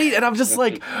 right? And I'm just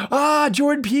like,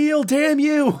 Jordan Peele, damn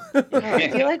you. I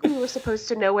feel like we were supposed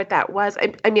to know what that was.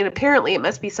 I mean, apparently it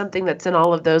must be something that's in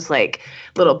all of those like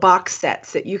little box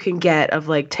sets that you can get of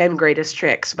like 10 greatest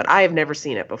tricks, but I have never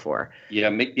seen it before. Yeah,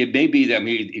 it may be that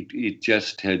it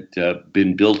just had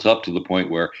been built up to the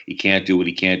point where he can't do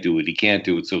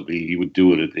it, so he would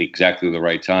do it at exactly the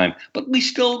right time. But we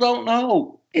still don't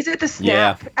know. Is it the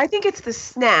snap? Yeah. I think it's the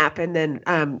snap, and then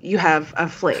you have a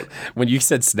flame. When you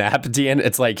said snap at the end,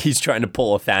 it's like he's trying to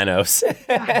pull a Thanos. No,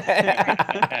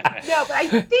 but I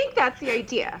think that's the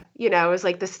idea. You know, it's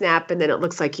like the snap, and then it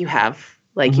looks like you have,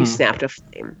 like you snapped a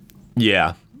flame.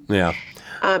 Yeah, yeah.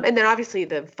 And then obviously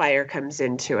the fire comes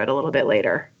into it a little bit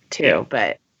later, too.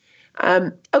 But,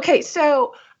 okay,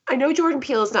 so I know Jordan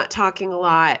Peele is not talking a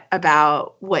lot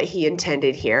about what he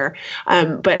intended here,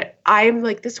 but I'm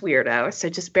like this weirdo, so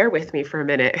just bear with me for a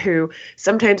minute, who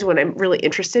sometimes when I'm really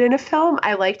interested in a film,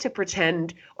 I like to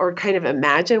pretend or kind of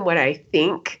imagine what I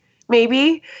think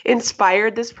maybe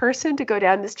inspired this person to go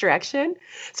down this direction.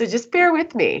 So just bear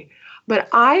with me. But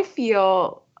I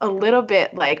feel a little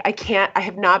bit like I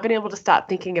have not been able to stop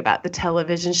thinking about the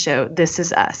television show This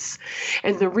Is Us.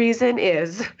 And the reason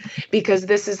is because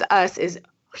This Is Us is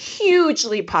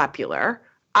hugely popular.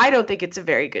 I don't think it's a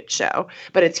very good show,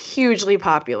 but it's hugely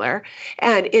popular,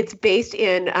 and it's based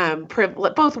in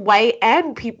both white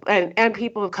and people and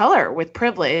people of color with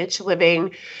privilege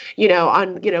living,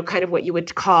 on kind of what you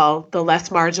would call the less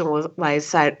marginalized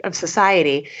side of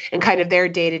society, and kind of their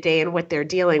day to day and what they're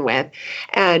dealing with.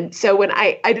 And so when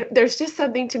I there's just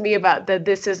something to me about the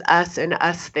This Is Us and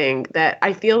Us thing that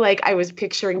I feel like I was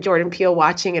picturing Jordan Peele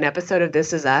watching an episode of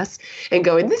This Is Us and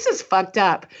going, "This is fucked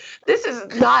up. This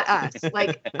is not us."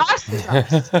 Like. Us is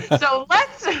us. So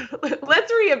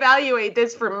let's reevaluate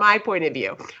this from my point of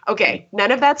view. Okay,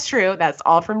 none of that's true. That's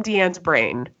all from Deanne's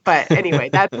brain. But anyway,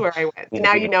 that's where I went.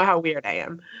 Now you know how weird I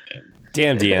am.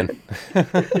 Damn, Deanne.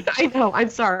 I know.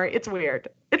 I'm sorry. It's weird.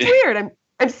 It's weird.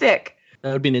 I'm sick.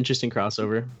 That would be an interesting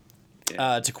crossover.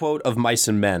 To quote Of Mice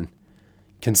and Men,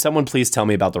 can someone please tell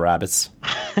me about the rabbits?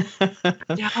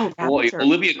 Boy,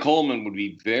 Olivia Colman would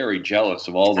be very jealous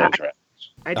of all those rabbits.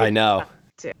 I know.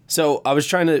 So I was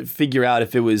trying to figure out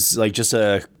if it was like just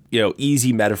a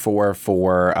easy metaphor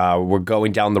for we're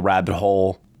going down the rabbit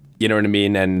hole, you know what I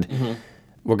mean, and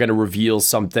we're going to reveal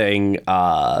something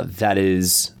that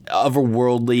is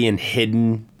otherworldly and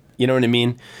hidden, you know what I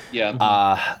mean?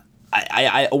 Yeah.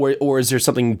 Or is there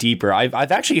something deeper?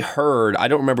 I've actually heard, I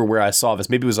don't remember where I saw this,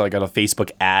 maybe it was like on a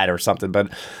Facebook ad or something,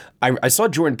 but I saw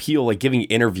Jordan Peele like giving an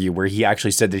interview where he actually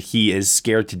said that he is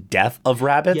scared to death of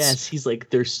rabbits. Yes, he's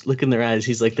like, look in their eyes,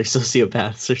 he's like, they're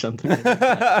sociopaths or something. and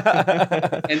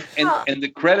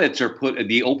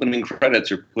the opening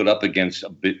credits are put up against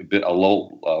a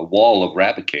low wall of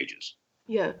rabbit cages.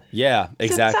 Yeah. Yeah,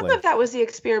 exactly. So some of that was the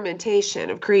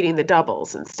experimentation of creating the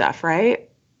doubles and stuff, right?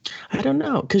 I don't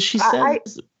know, because she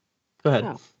says... Go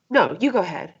ahead. No, you go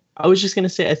ahead. I was just going to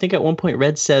say, I think at one point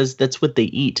Red says that's what they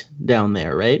eat down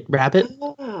there, right? Rabbit?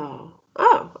 Oh,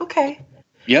 okay.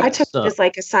 Yep. I took it as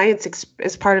like a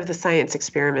as part of the science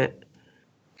experiment.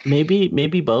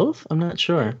 Maybe both. I'm not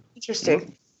sure.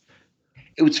 Interesting.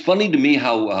 It was funny to me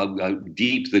how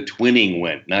deep the twinning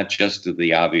went, not just to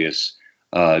the obvious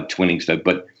twinning stuff,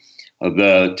 but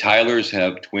the Tylers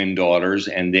have twin daughters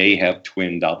and they have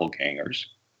twin doppelgangers.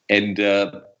 And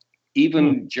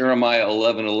even Jeremiah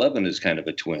 11:11 is kind of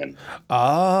a twin.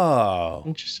 Oh.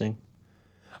 Interesting.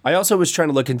 I also was trying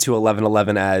to look into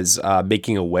 11:11 as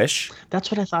making a wish. That's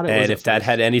what I thought it was. And if that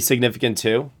had any significance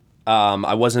too.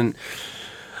 I wasn't...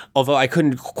 Although I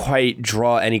couldn't quite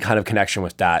draw any kind of connection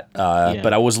with that,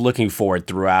 but I was looking forward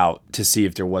throughout to see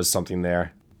if there was something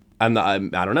there. I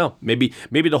don't know. Maybe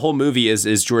the whole movie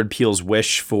is Jordan Peele's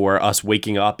wish for us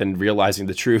waking up and realizing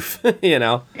the truth. You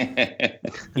know.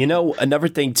 Another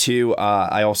thing too.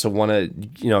 I also want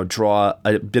to draw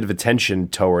a bit of attention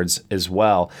towards as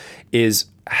well is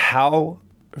how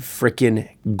freaking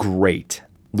great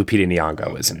Lupita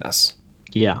Nyong'o is in this.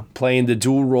 Yeah, playing the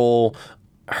dual role.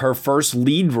 Her first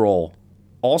lead role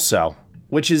also,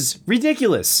 which is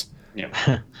ridiculous.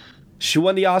 Yeah. She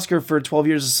won the Oscar for 12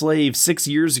 Years a Slave 6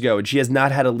 years ago, and she has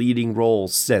not had a leading role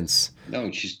since.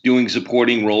 No, she's doing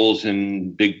supporting roles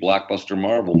in big blockbuster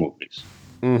Marvel movies.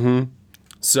 Mm-hmm.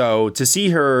 So to see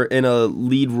her in a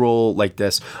lead role like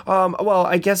this,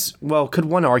 I guess, could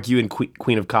one argue in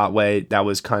Queen of Katwe that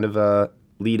was kind of a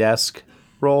lead-esque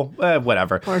role?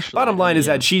 Whatever. Partially, bottom line is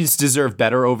that she's deserved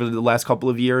better over the last couple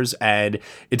of years, and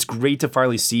it's great to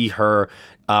finally see her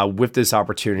with this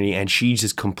opportunity, and she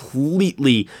just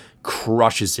completely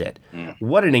crushes it.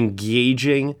 What an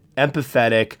engaging,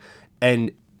 empathetic,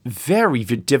 and very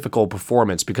difficult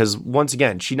performance, because once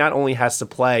again, she not only has to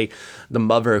play the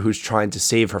mother who's trying to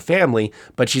save her family,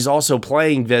 but she's also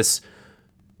playing this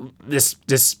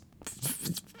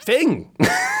thing.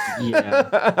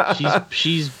 Yeah,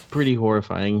 she's pretty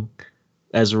horrifying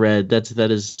as Red. That's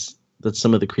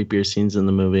some of the creepier scenes in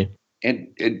the movie.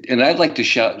 And I'd like to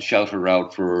shout her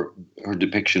out for her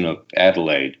depiction of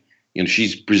Adelaide.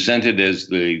 She's presented as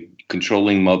the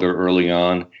controlling mother early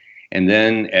on, and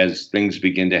then as things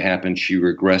begin to happen, she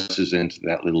regresses into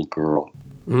that little girl.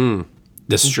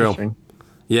 This is true.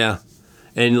 Yeah,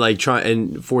 and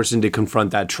and forcing to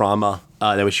confront that trauma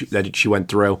that she went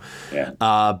through. Yeah.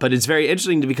 But it's very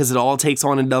interesting because it all takes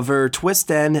on another twist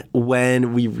then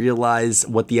when we realize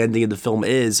what the ending of the film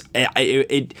is.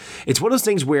 It's one of those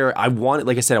things where I wanted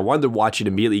to watch it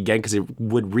immediately again because it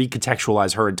would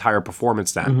recontextualize her entire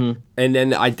performance then. Mm-hmm. And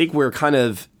then I think we're kind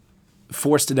of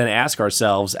forced to then ask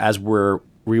ourselves as we're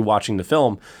rewatching the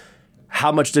film,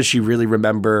 how much does she really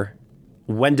remember?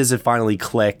 When does it finally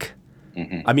click?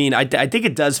 Mm-hmm. I mean, I think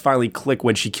it does finally click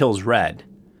when she kills Red.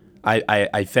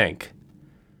 I think.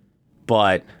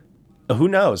 But who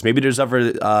knows? Maybe there's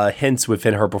other hints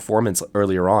within her performance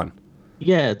earlier on.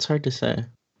 Yeah, it's hard to say.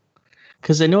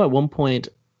 Because I know at one point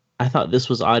I thought this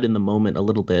was odd in the moment a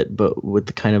little bit, but with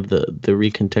the kind of the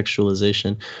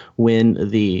recontextualization when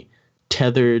the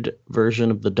tethered version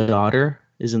of the daughter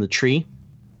is in the tree.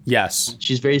 Yes.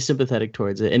 She's very sympathetic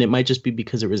towards it. And it might just be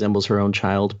because it resembles her own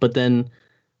child. But then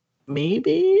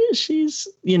maybe she's,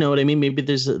 you know what I mean? Maybe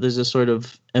there's a sort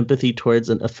of empathy towards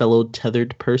a fellow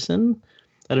tethered person.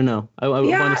 I don't know. I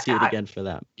want to see it again for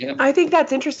that. Yeah. I think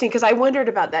that's interesting because I wondered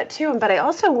about that too. But I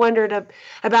also wondered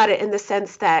about it in the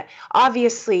sense that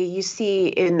obviously you see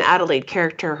in the Adelaide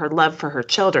character her love for her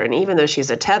children, even though she's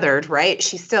a tethered, right?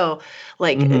 She's still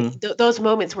those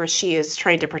moments where she is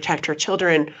trying to protect her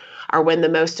children are when the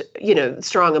most,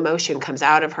 strong emotion comes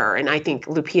out of her. And I think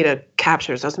Lupita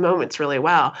captures those moments really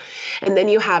well. And then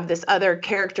you have this other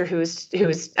character who's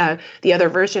the other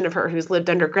version of her who's lived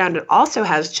underground and also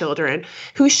has children,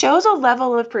 who shows a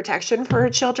level of protection for her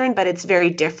children, but it's very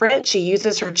different. She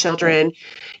uses her children,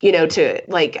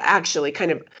 to actually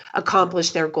kind of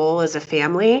accomplish their goal as a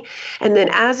family. And then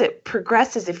as it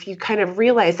progresses, if you kind of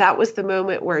realize that was the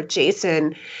moment where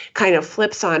Jason kind of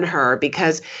flips on her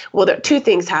because, two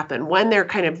things happen. One,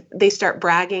 they start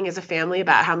bragging as a family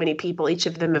about how many people each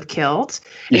of them have killed.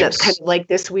 And Yes. that's kind of like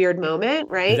this weird moment,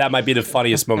 right? That might be the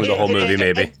funniest moment of the whole movie,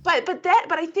 maybe. But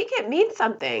I think it means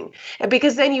something.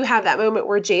 Because then you have that moment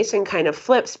where Jason kind of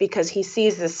flips because he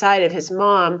sees the side of his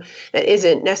mom that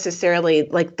isn't necessarily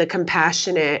like the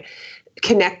compassionate,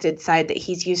 connected side that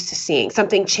he's used to seeing.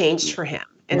 Something changed for him.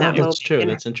 In that moment, that's true.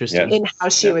 That's interesting. In how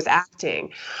she was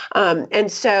acting. And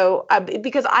so,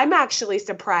 because I'm actually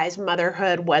surprised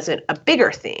motherhood wasn't a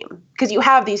bigger theme, because you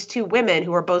have these two women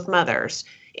who are both mothers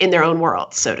in their own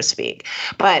world, so to speak.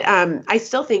 But I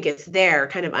still think it's there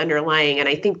kind of underlying. And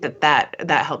I think that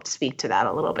helped speak to that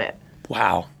a little bit.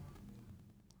 Wow.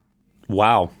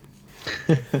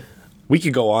 We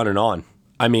could go on and on.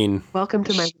 I mean, Welcome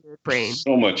to my weird brain.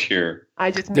 So much here. I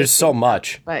just there's so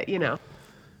much. but you know.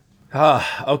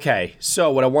 Okay,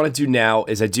 so what I want to do now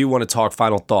is I do want to talk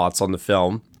final thoughts on the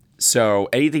film. So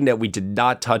anything that we did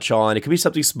not touch on, it could be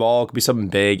something small, it could be something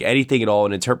big, anything at all,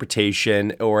 an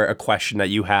interpretation or a question that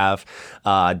you have.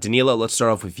 Danilo, let's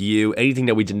start off with you. Anything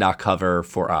that we did not cover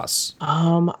for us?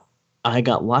 I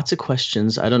got lots of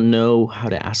questions. I don't know how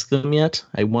to ask them yet.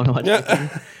 I want to watch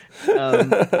it.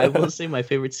 I will say my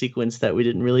favorite sequence that we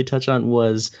didn't really touch on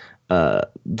was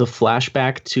the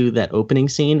flashback to that opening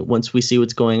scene once we see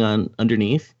what's going on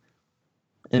underneath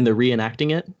and they're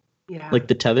reenacting it. Yeah. Like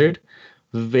the tethered.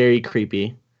 Very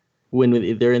creepy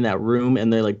when they're in that room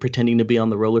and they're like pretending to be on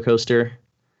the roller coaster.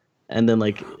 And then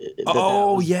like,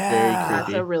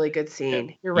 That's a really good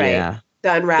scene. You're right. Yeah. The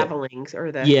unravelings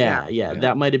or the yeah.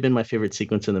 That might have been my favorite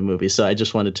sequence in the movie. So I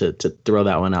just wanted to throw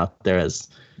that one out there as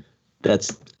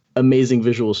that's amazing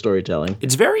visual storytelling.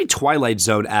 It's very Twilight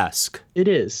Zone-esque. It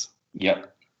is.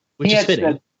 Yep. Which is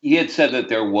fitting. He had said that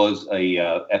there was a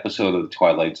episode of the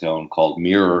Twilight Zone called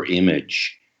Mirror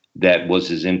Image that was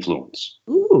his influence.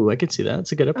 Ooh, I could see that.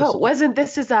 It's a good episode. Oh, wasn't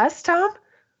This Is Us, Tom?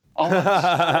 Oh,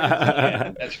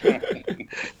 yeah, that's right.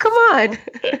 Come on.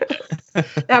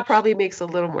 That probably makes a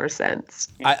little more sense.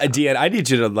 Deanne, I need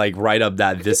you to like write up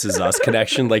that This Is Us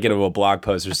connection like into a blog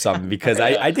post or something because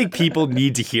I think people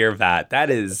need to hear that.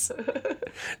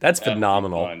 That's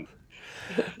phenomenal.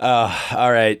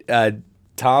 All right.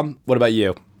 Tom, what about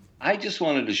you? I just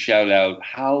wanted to shout out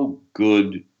how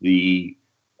good the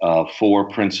four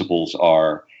principals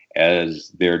are as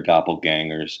their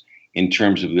doppelgangers in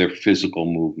terms of their physical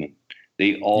movement.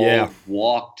 They all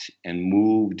walked and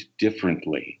moved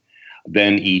differently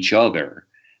than each other.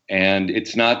 And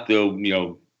it's not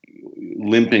the,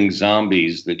 limping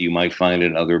zombies that you might find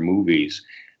in other movies.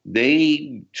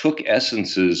 They took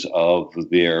essences of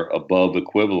their above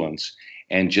equivalents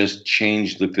and just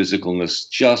changed the physicalness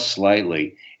just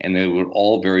slightly. And they were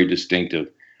all very distinctive.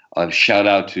 Shout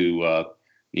out to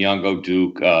Nyong'o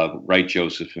Duke, Wright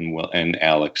Joseph, and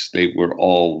Alex. They were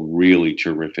all really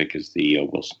terrific as the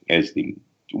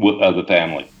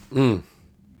family. Mm.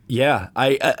 Yeah,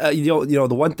 I the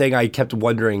one thing I kept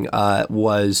wondering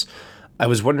was I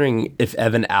was wondering if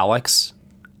Evan Alex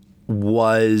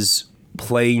was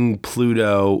playing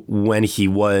Pluto when he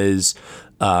was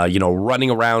running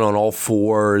around on all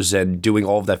fours and doing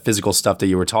all of that physical stuff that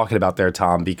you were talking about there,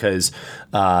 Tom, because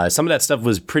some of that stuff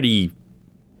was pretty.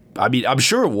 I mean, I'm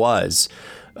sure it was,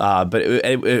 but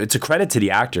it's a credit to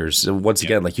the actors. Once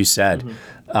again, like you said,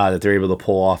 that they're able to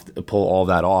pull all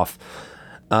that off.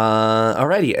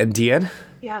 Alrighty, and Deanne?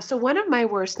 Yeah, so one of my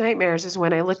worst nightmares is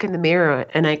when I look in the mirror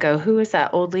and I go, who is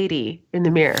that old lady in the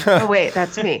mirror? Oh, wait,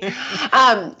 that's me.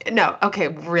 No, okay,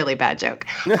 really bad joke.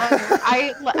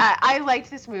 I liked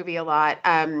this movie a lot,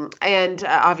 and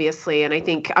obviously, and I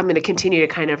think I'm going to continue to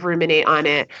kind of ruminate on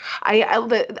it.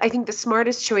 I think the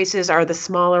smartest choices are the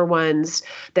smaller ones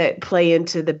that play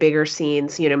into the bigger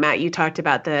scenes. Matt, you talked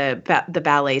about the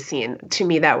ballet scene. To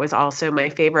me, that was also my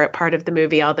favorite part of the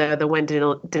movie, although the one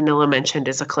Danilo mentioned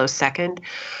is a close second.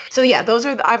 So yeah, those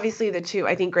are obviously the two,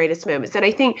 I think, greatest moments. And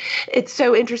I think it's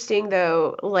so interesting,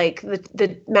 though, like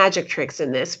the magic tricks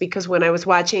in this, because when I was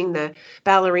watching the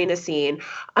ballerina scene,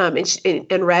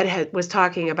 and Red was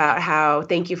talking about how,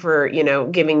 thank you for,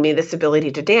 giving me this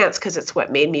ability to dance, because it's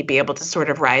what made me be able to sort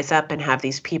of rise up and have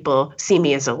these people see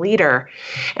me as a leader.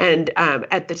 And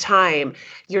at the time,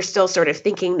 you're still sort of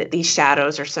thinking that these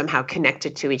shadows are somehow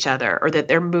connected to each other, or that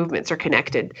their movements are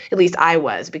connected. At least I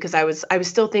was, because I was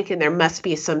still thinking there must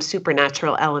be some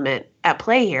supernatural element at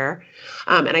play here.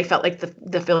 And I felt like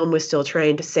the film was still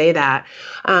trying to say that.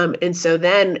 And so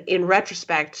then in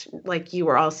retrospect, like you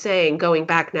were all saying, going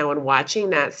back now and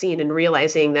watching that scene and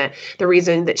realizing that the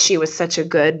reason that she was such a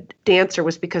good dancer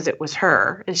was because it was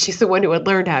her. And she's the one who had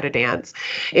learned how to dance.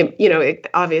 It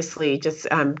obviously just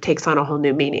takes on a whole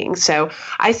new meaning. So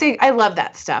I think I love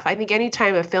that stuff. I think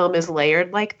anytime a film is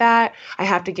layered like that, I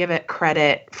have to give it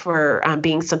credit for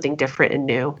being something different and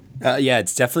new. Yeah,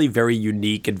 it's definitely very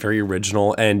unique and very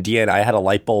original. And Deanne, I had a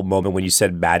light bulb moment when you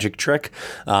said magic trick,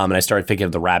 and I started thinking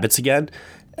of the rabbits again,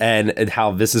 and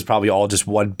how this is probably all just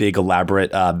one big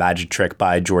elaborate magic trick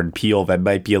by Jordan Peele that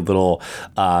might be a little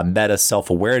meta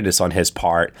self-awareness on his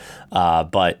part,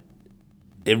 but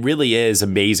it really is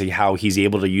amazing how he's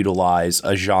able to utilize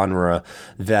a genre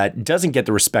that doesn't get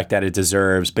the respect that it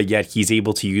deserves, but yet he's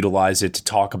able to utilize it to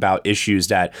talk about issues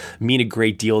that mean a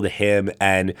great deal to him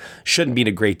and shouldn't mean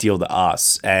a great deal to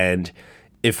us. And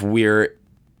if we're,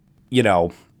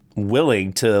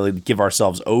 willing to give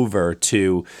ourselves over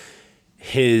to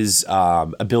his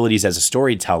abilities as a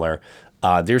storyteller,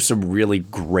 there's some really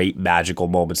great magical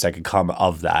moments that could come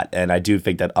of that. And I do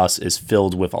think that Us is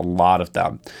filled with a lot of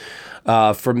them.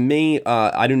 For me,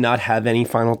 I do not have any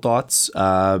final thoughts.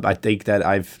 I think that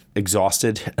I've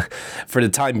exhausted, for the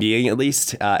time being at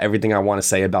least, everything I want to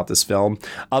say about this film,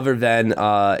 other than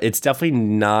it's definitely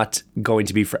not going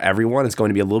to be for everyone. It's going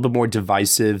to be a little bit more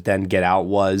divisive than Get Out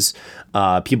was.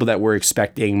 People that were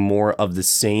expecting more of the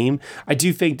same. I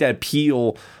do think that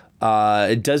Peele...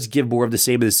 it does give more of the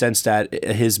same in the sense that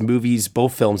his movies,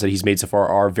 both films that he's made so far,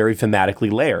 are very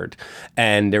thematically layered.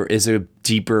 And there is a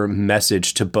deeper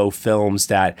message to both films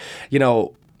that, you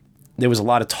know, there was a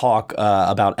lot of talk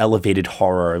about elevated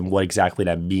horror and what exactly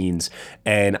that means.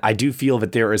 And I do feel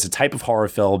that there is a type of horror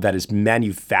film that is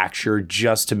manufactured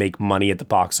just to make money at the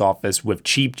box office with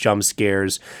cheap jump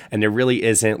scares. And there really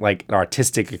isn't like an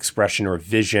artistic expression or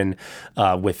vision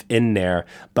within there.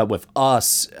 But with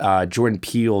Us, Jordan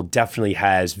Peele definitely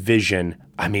has vision.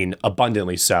 I mean,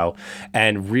 abundantly so,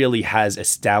 and really has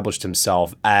established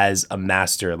himself as a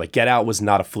master. Like Get Out was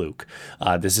not a fluke.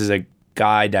 This is a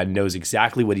guy that knows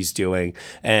exactly what he's doing,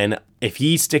 and if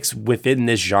he sticks within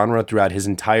this genre throughout his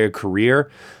entire career,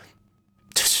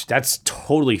 that's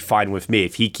totally fine with me.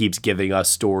 If he keeps giving us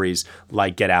stories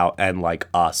like Get Out and like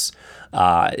Us,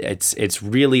 it's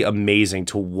really amazing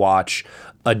to watch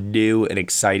a new and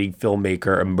exciting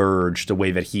filmmaker emerge the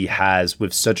way that he has,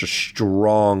 with such a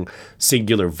strong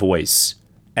singular voice.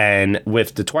 And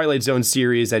with the Twilight Zone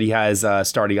series that he has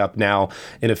starting up now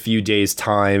in a few days'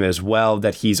 time as well,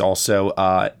 that he's also,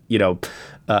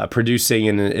 producing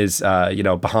and is,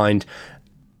 behind.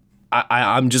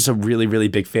 I'm just a really, really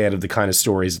big fan of the kind of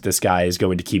stories that this guy is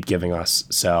going to keep giving us.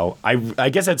 So I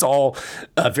guess that's all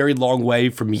a very long way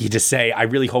for me to say. I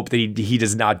really hope that he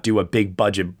does not do a big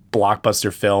budget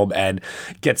blockbuster film and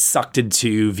get sucked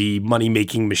into the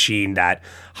money-making machine that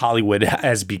Hollywood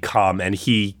has become, and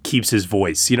he keeps his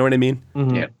voice. You know what I mean?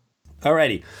 Mm-hmm. Yeah.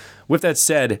 Alrighty. With that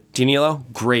said, Danilo,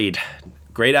 grade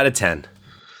out of 10.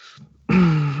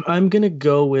 I'm going to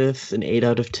go with an 8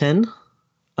 out of 10.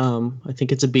 I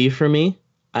think it's a B for me.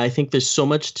 I think there's so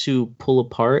much to pull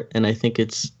apart, and I think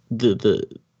it's the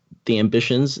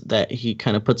ambitions that he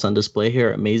kind of puts on display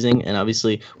here are amazing. And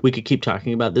obviously, we could keep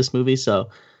talking about this movie. So,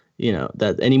 you know,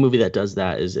 that any movie that does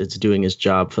that it's doing its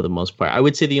job for the most part. I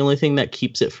would say the only thing that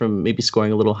keeps it from maybe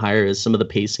scoring a little higher is some of the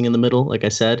pacing in the middle. Like I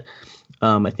said,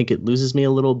 I think it loses me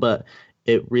a little, but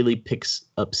it really picks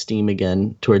up steam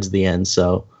again towards the end.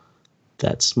 So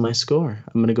that's my score.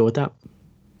 I'm going to go with that.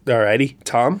 Alrighty,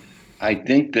 Tom? I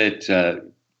think that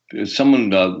someone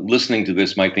listening to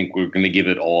this might think we're going to give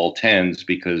it all 10s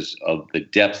because of the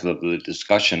depth of the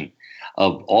discussion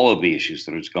of all of the issues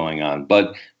that is going on.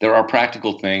 But there are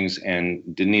practical things, and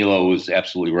Danilo was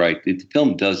absolutely right. The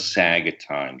film does sag at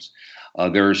times.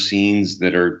 There are scenes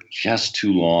that are just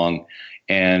too long,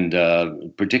 and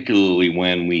particularly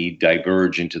when we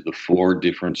diverge into the 4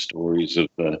 different stories of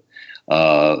the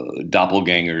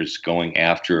doppelgangers going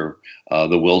after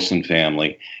the Wilson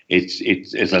family. It's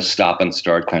a stop and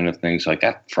start kind of thing. So I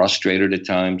got frustrated at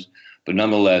times, but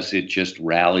nonetheless, it just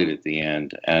rallied at the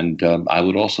end. And I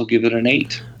would also give it an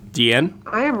 8. Deanne?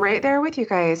 I am right there with you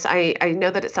guys. I know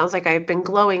that it sounds like I've been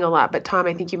glowing a lot, but Tom,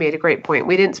 I think you made a great point.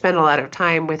 We didn't spend a lot of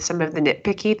time with some of the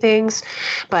nitpicky things,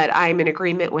 but I'm in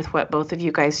agreement with what both of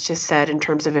you guys just said in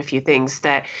terms of a few things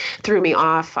that threw me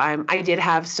off. I did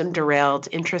have some derailed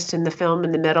interest in the film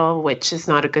in the middle, which is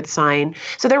not a good sign.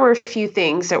 So there were a few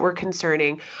things that were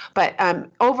concerning, but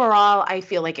overall, I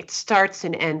feel like it starts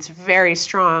and ends very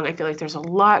strong. I feel like there's a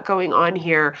lot going on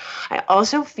here. I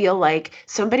also feel like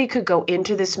somebody could go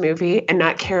into this movie and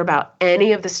not care about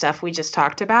any of the stuff we just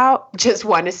talked about, just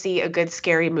want to see a good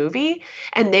scary movie,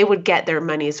 and they would get their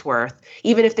money's worth,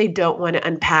 even if they don't want to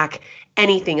unpack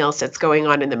anything else that's going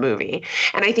on in the movie.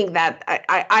 And I think that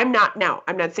I'm not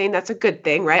saying that's a good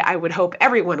thing, right? I would hope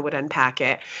everyone would unpack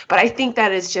it, but I think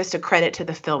that is just a credit to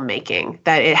the filmmaking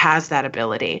that it has that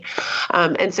ability.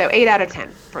 And so 8 out of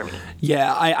 10 for me.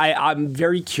 Yeah, I'm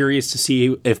very curious to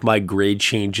see if my grade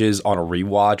changes on a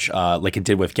rewatch, like it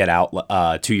did with Get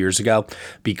Out 2 years ago,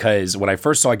 because when I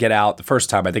first saw Get Out the first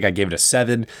time, I think I gave it a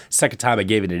 7. Second time, I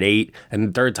gave it an 8, and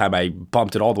the third time, I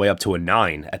bumped it all the way up to a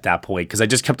 9 at that point, because I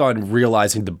just kept on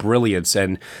realizing the brilliance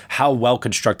and how well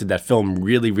constructed that film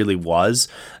really, really was.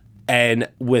 And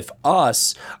with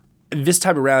Us, this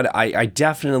time around, I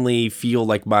definitely feel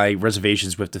like my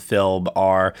reservations with the film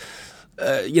are,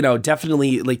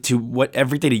 definitely like to what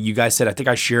everything that you guys said. I think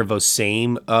I share those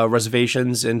same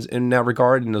reservations in that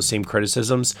regard and those same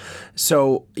criticisms.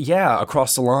 So yeah,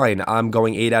 across the line, I'm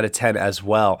going 8 out of 10 as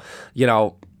well. You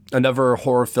know, Another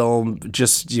horror film,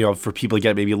 just, for people to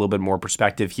get maybe a little bit more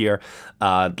perspective here.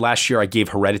 Last year, I gave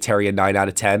Hereditary a 9 out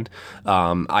of 10.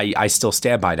 I still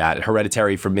stand by that.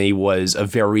 Hereditary, for me, was a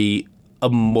very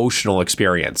emotional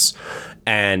experience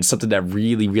and something that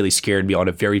really, really scared me on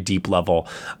a very deep level.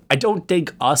 I don't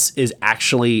think Us is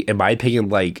actually, in my opinion,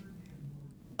 like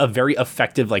a very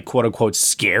effective, like, quote-unquote,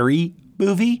 scary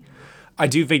movie. I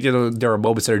do think that there are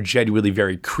moments that are genuinely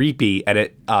very creepy, and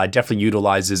it definitely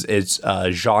utilizes its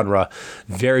genre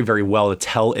very, very well to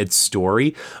tell its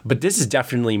story. But this is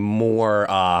definitely more,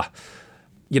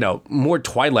 more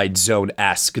Twilight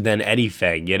Zone-esque than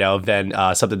anything,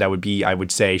 than something that would be, I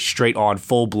would say, straight on,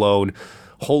 full-blown,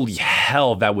 holy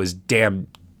hell, that was damn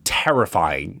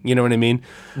terrifying. You know what I mean?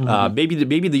 Mm-hmm.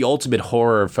 Maybe the ultimate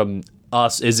horror from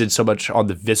Us isn't so much on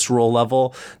the visceral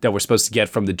level that we're supposed to get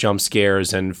from the jump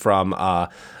scares and from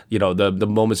the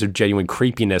moments of genuine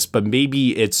creepiness, but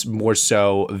maybe it's more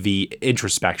so the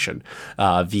introspection,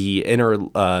 the inner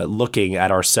looking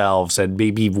at ourselves, and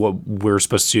maybe what we're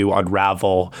supposed to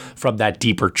unravel from that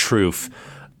deeper truth.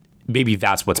 Maybe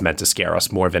that's what's meant to scare us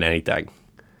more than anything.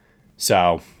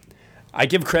 So I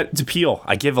give credit to Peele.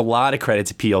 I give a lot of credit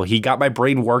to Peele. He got my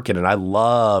brain working, and I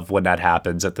love when that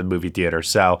happens at the movie theater.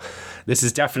 So this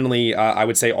is definitely, I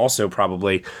would say, also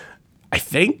probably, I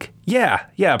think,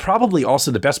 probably also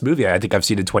the best movie I think I've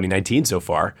seen in 2019 so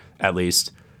far, at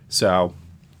least. So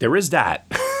there is that.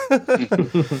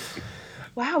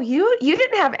 Wow, you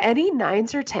didn't have any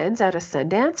 9s or 10s out of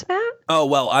Sundance, Matt? Oh,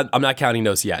 well, I'm not counting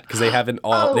those yet because they haven't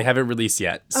released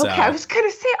yet. So. Okay, I was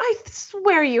gonna say, I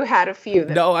swear you had a few.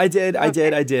 No, I did,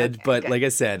 but like I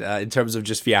said, in terms of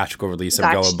just theatrical release,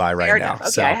 I'm going by right now. Okay,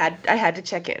 so. I had to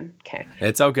check in. Okay,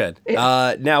 it's all good.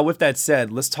 Now, with that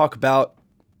said, let's talk about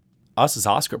Us's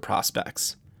Oscar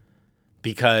prospects,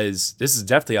 because this is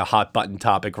definitely a hot button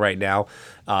topic right now.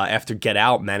 After Get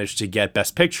Out managed to get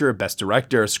Best Picture, Best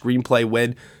Director, Screenplay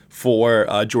win for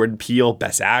Jordan Peele,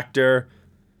 Best Actor.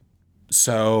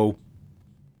 So,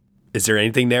 is there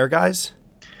anything there, guys?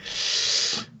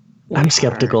 I'm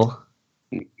skeptical.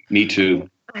 Me too.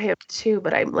 I am too,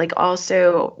 but I'm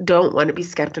also don't want to be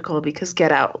skeptical because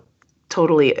Get Out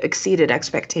totally exceeded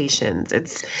expectations.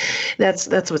 That's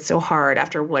what's so hard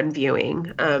after one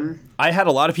viewing. I had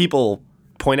a lot of people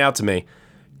point out to me,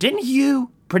 didn't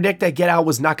you predict that Get Out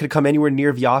was not going to come anywhere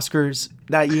near the Oscars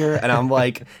that year? And I'm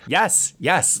like, yes,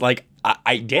 like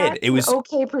I did. That's it was an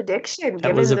okay prediction.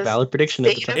 That was a valid prediction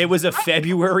at the time. It was a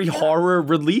February horror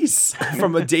release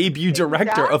from a debut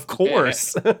director, of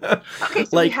course. Okay,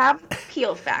 so we have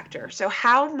Peele factor. So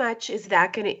how much is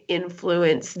that going to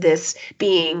influence this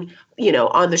being,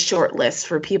 on the short list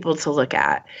for people to look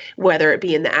at, whether it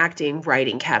be in the acting,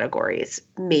 writing categories?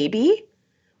 Maybe.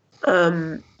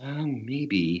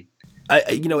 Maybe.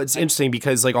 It's interesting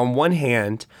because, on one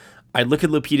hand, I look at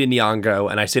Lupita Nyong'o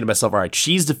and I say to myself, all right,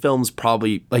 she's the film's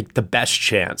probably the best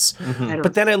chance. Mm-hmm.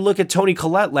 But then I look at Toni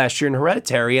Collette last year in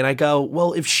Hereditary and I go,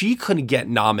 well, if she couldn't get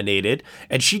nominated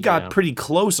and she got pretty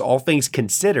close, all things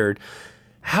considered,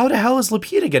 how the hell is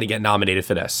Lupita going to get nominated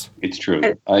for this? It's true.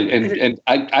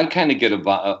 I kind of get an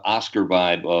Oscar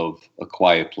vibe of A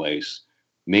Quiet Place.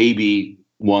 Maybe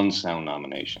one sound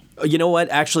nomination. You know what?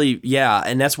 Actually, yeah.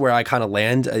 And that's where I kind of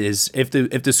land is if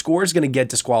the score is going to get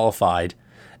disqualified,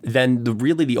 then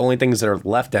the only things that are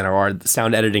left then are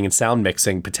sound editing and sound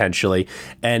mixing potentially.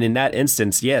 And in that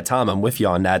instance, yeah, Tom, I'm with you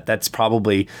on that. That's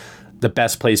probably the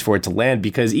best place for it to land,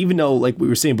 because even though, like we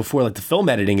were saying before, the film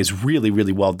editing is really,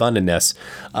 really well done in this,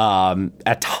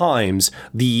 at times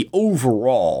the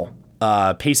overall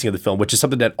pacing of the film, which is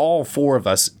something that all four of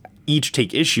us each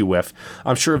take issue with.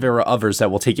 I'm sure there are others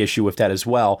that will take issue with that as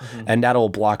well, and that'll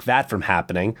block that from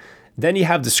happening. Then you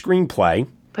have the screenplay.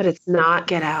 But it's not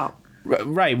Get Out.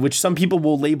 Right, which some people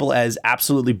will label as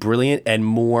absolutely brilliant and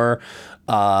more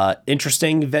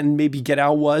interesting than maybe Get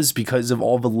Out was because of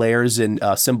all the layers and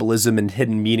symbolism and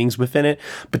hidden meanings within it.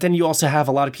 But then you also have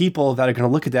a lot of people that are going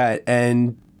to look at that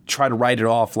and try to write it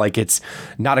off like it's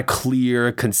not a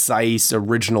clear, concise,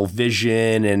 original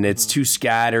vision and it's too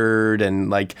scattered.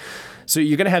 And so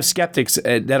you're going to have skeptics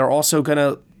that are also going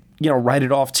to, write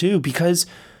it off too, because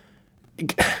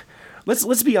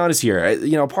let's be honest here.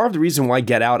 Part of the reason why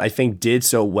Get Out, I think, did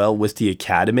so well with the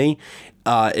Academy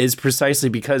is precisely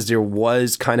because there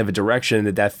was kind of a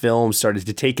direction that film started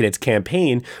to take in its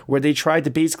campaign where they tried to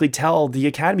basically tell the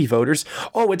Academy voters,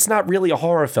 oh, it's not really a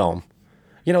horror film.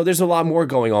 There's a lot more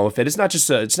going on with it. It's not just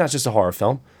a horror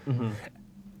film.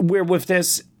 Mm-hmm. Where with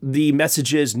this, the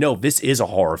message is, no, this is a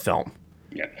horror film.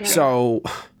 Yeah. So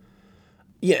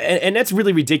Yeah, and that's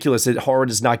really ridiculous that horror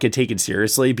does not get taken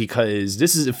seriously, because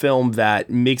this is a film that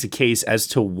makes a case as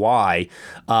to why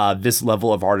this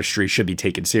level of artistry should be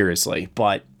taken seriously.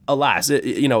 But alas, it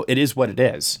is what it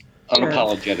is.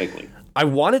 Unapologetically. I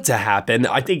want it to happen.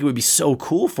 I think it would be so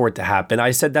cool for it to happen.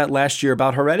 I said that last year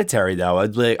about Hereditary, though.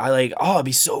 It'd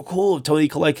be so cool if Toni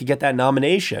Collette could get that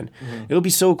nomination. Mm-hmm. It would be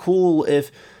so cool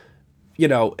if,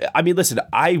 listen,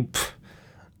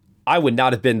 I would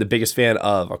not have been the biggest fan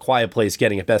of A Quiet Place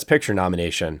getting a Best Picture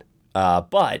nomination.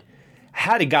 But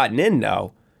had it gotten in,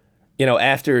 though,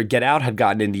 after Get Out had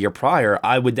gotten in the year prior,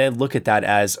 I would then look at that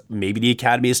as maybe the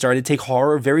Academy is starting to take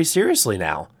horror very seriously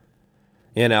now.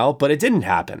 But it didn't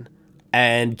happen.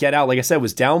 And Get Out, like I said,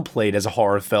 was downplayed as a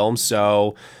horror film,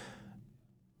 so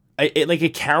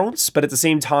it counts, but at the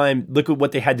same time, look at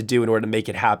what they had to do in order to make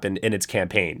it happen in its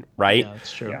campaign, right? Yeah,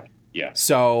 that's true. Yeah.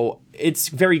 So it's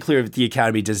very clear that the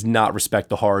Academy does not respect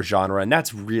the horror genre, and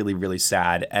that's really, really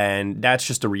sad. And that's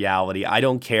just a reality. I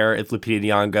don't care if Lupita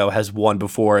Nyong'o has won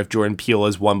before, if Jordan Peele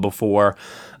has won before.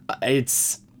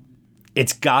 It's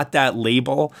got that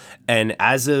label, and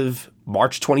as of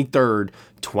March 23rd,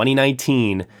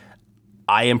 2019,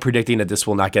 I am predicting that this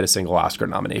will not get a single Oscar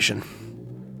nomination.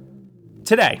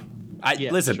 Today.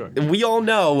 Listen, sure. We all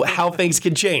know how things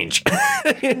can change.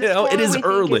 It is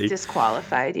early.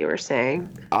 Disqualified, you were saying.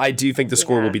 I do think the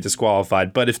score will be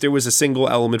disqualified, but if there was a single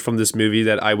element from this movie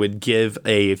that I would give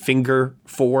a finger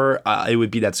for, it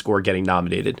would be that score getting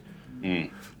nominated.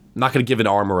 I'm not going to give an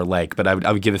arm or a leg, but I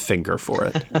would give a finger for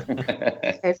it.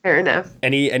 Okay, fair enough.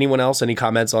 Anyone else? Any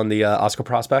comments on the Oscar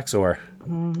prospects or?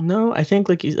 No, I think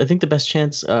the best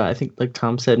chance, I think like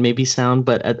Tom said, maybe Sound,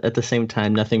 but at the same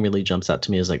time, nothing really jumps out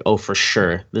to me as like, oh, for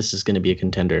sure, this is going to be a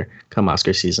contender come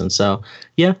Oscar season. So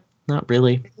yeah, not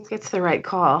really. I think it's the right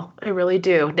call. I really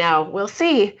do. Now we'll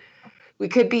see. We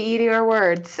could be eating our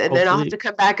words, and then I'll have to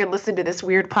come back and listen to this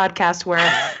weird podcast where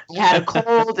I had a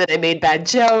cold and I made bad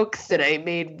jokes and I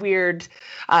made weird.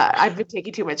 I've been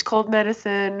taking too much cold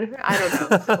medicine. I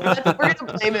don't know. So we're going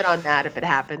to blame it on that if it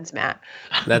happens, Matt.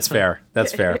 That's fair.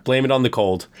 That's fair. Blame it on the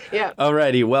cold. Yeah.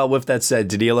 Alrighty. Well, with that said,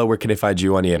 Danilo, where can they find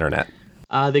you on the internet?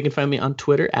 They can find me on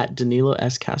Twitter at Danilo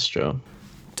S. Castro.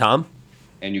 Tom?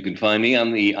 And you can find me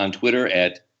on Twitter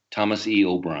at Thomas E.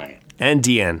 O'Brien. And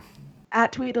Deanne?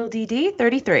 At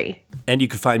TweedleDD33. And you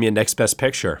can find me at Next Best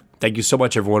Picture. Thank you so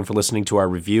much, everyone, for listening to our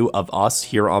review of us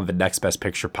here on the Next Best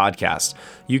Picture podcast.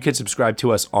 You can subscribe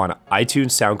to us on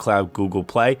iTunes, SoundCloud, Google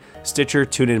Play, Stitcher,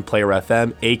 TuneIn, Player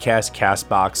FM, Acast,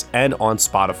 CastBox, and on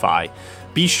Spotify.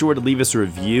 Be sure to leave us a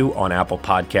review on Apple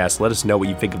Podcasts. Let us know what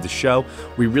you think of the show.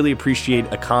 We really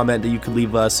appreciate a comment that you can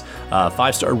leave us.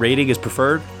 5-star rating is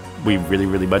preferred. We really,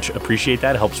 really much appreciate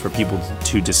that. It helps for people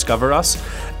to discover us.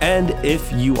 And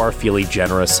if you are feeling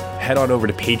generous, head on over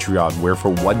to Patreon, where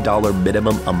for $1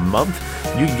 minimum a month,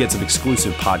 you can get some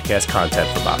exclusive podcast content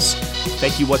from us.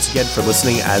 Thank you once again for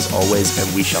listening, as always,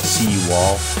 and we shall see you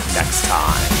all next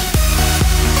time.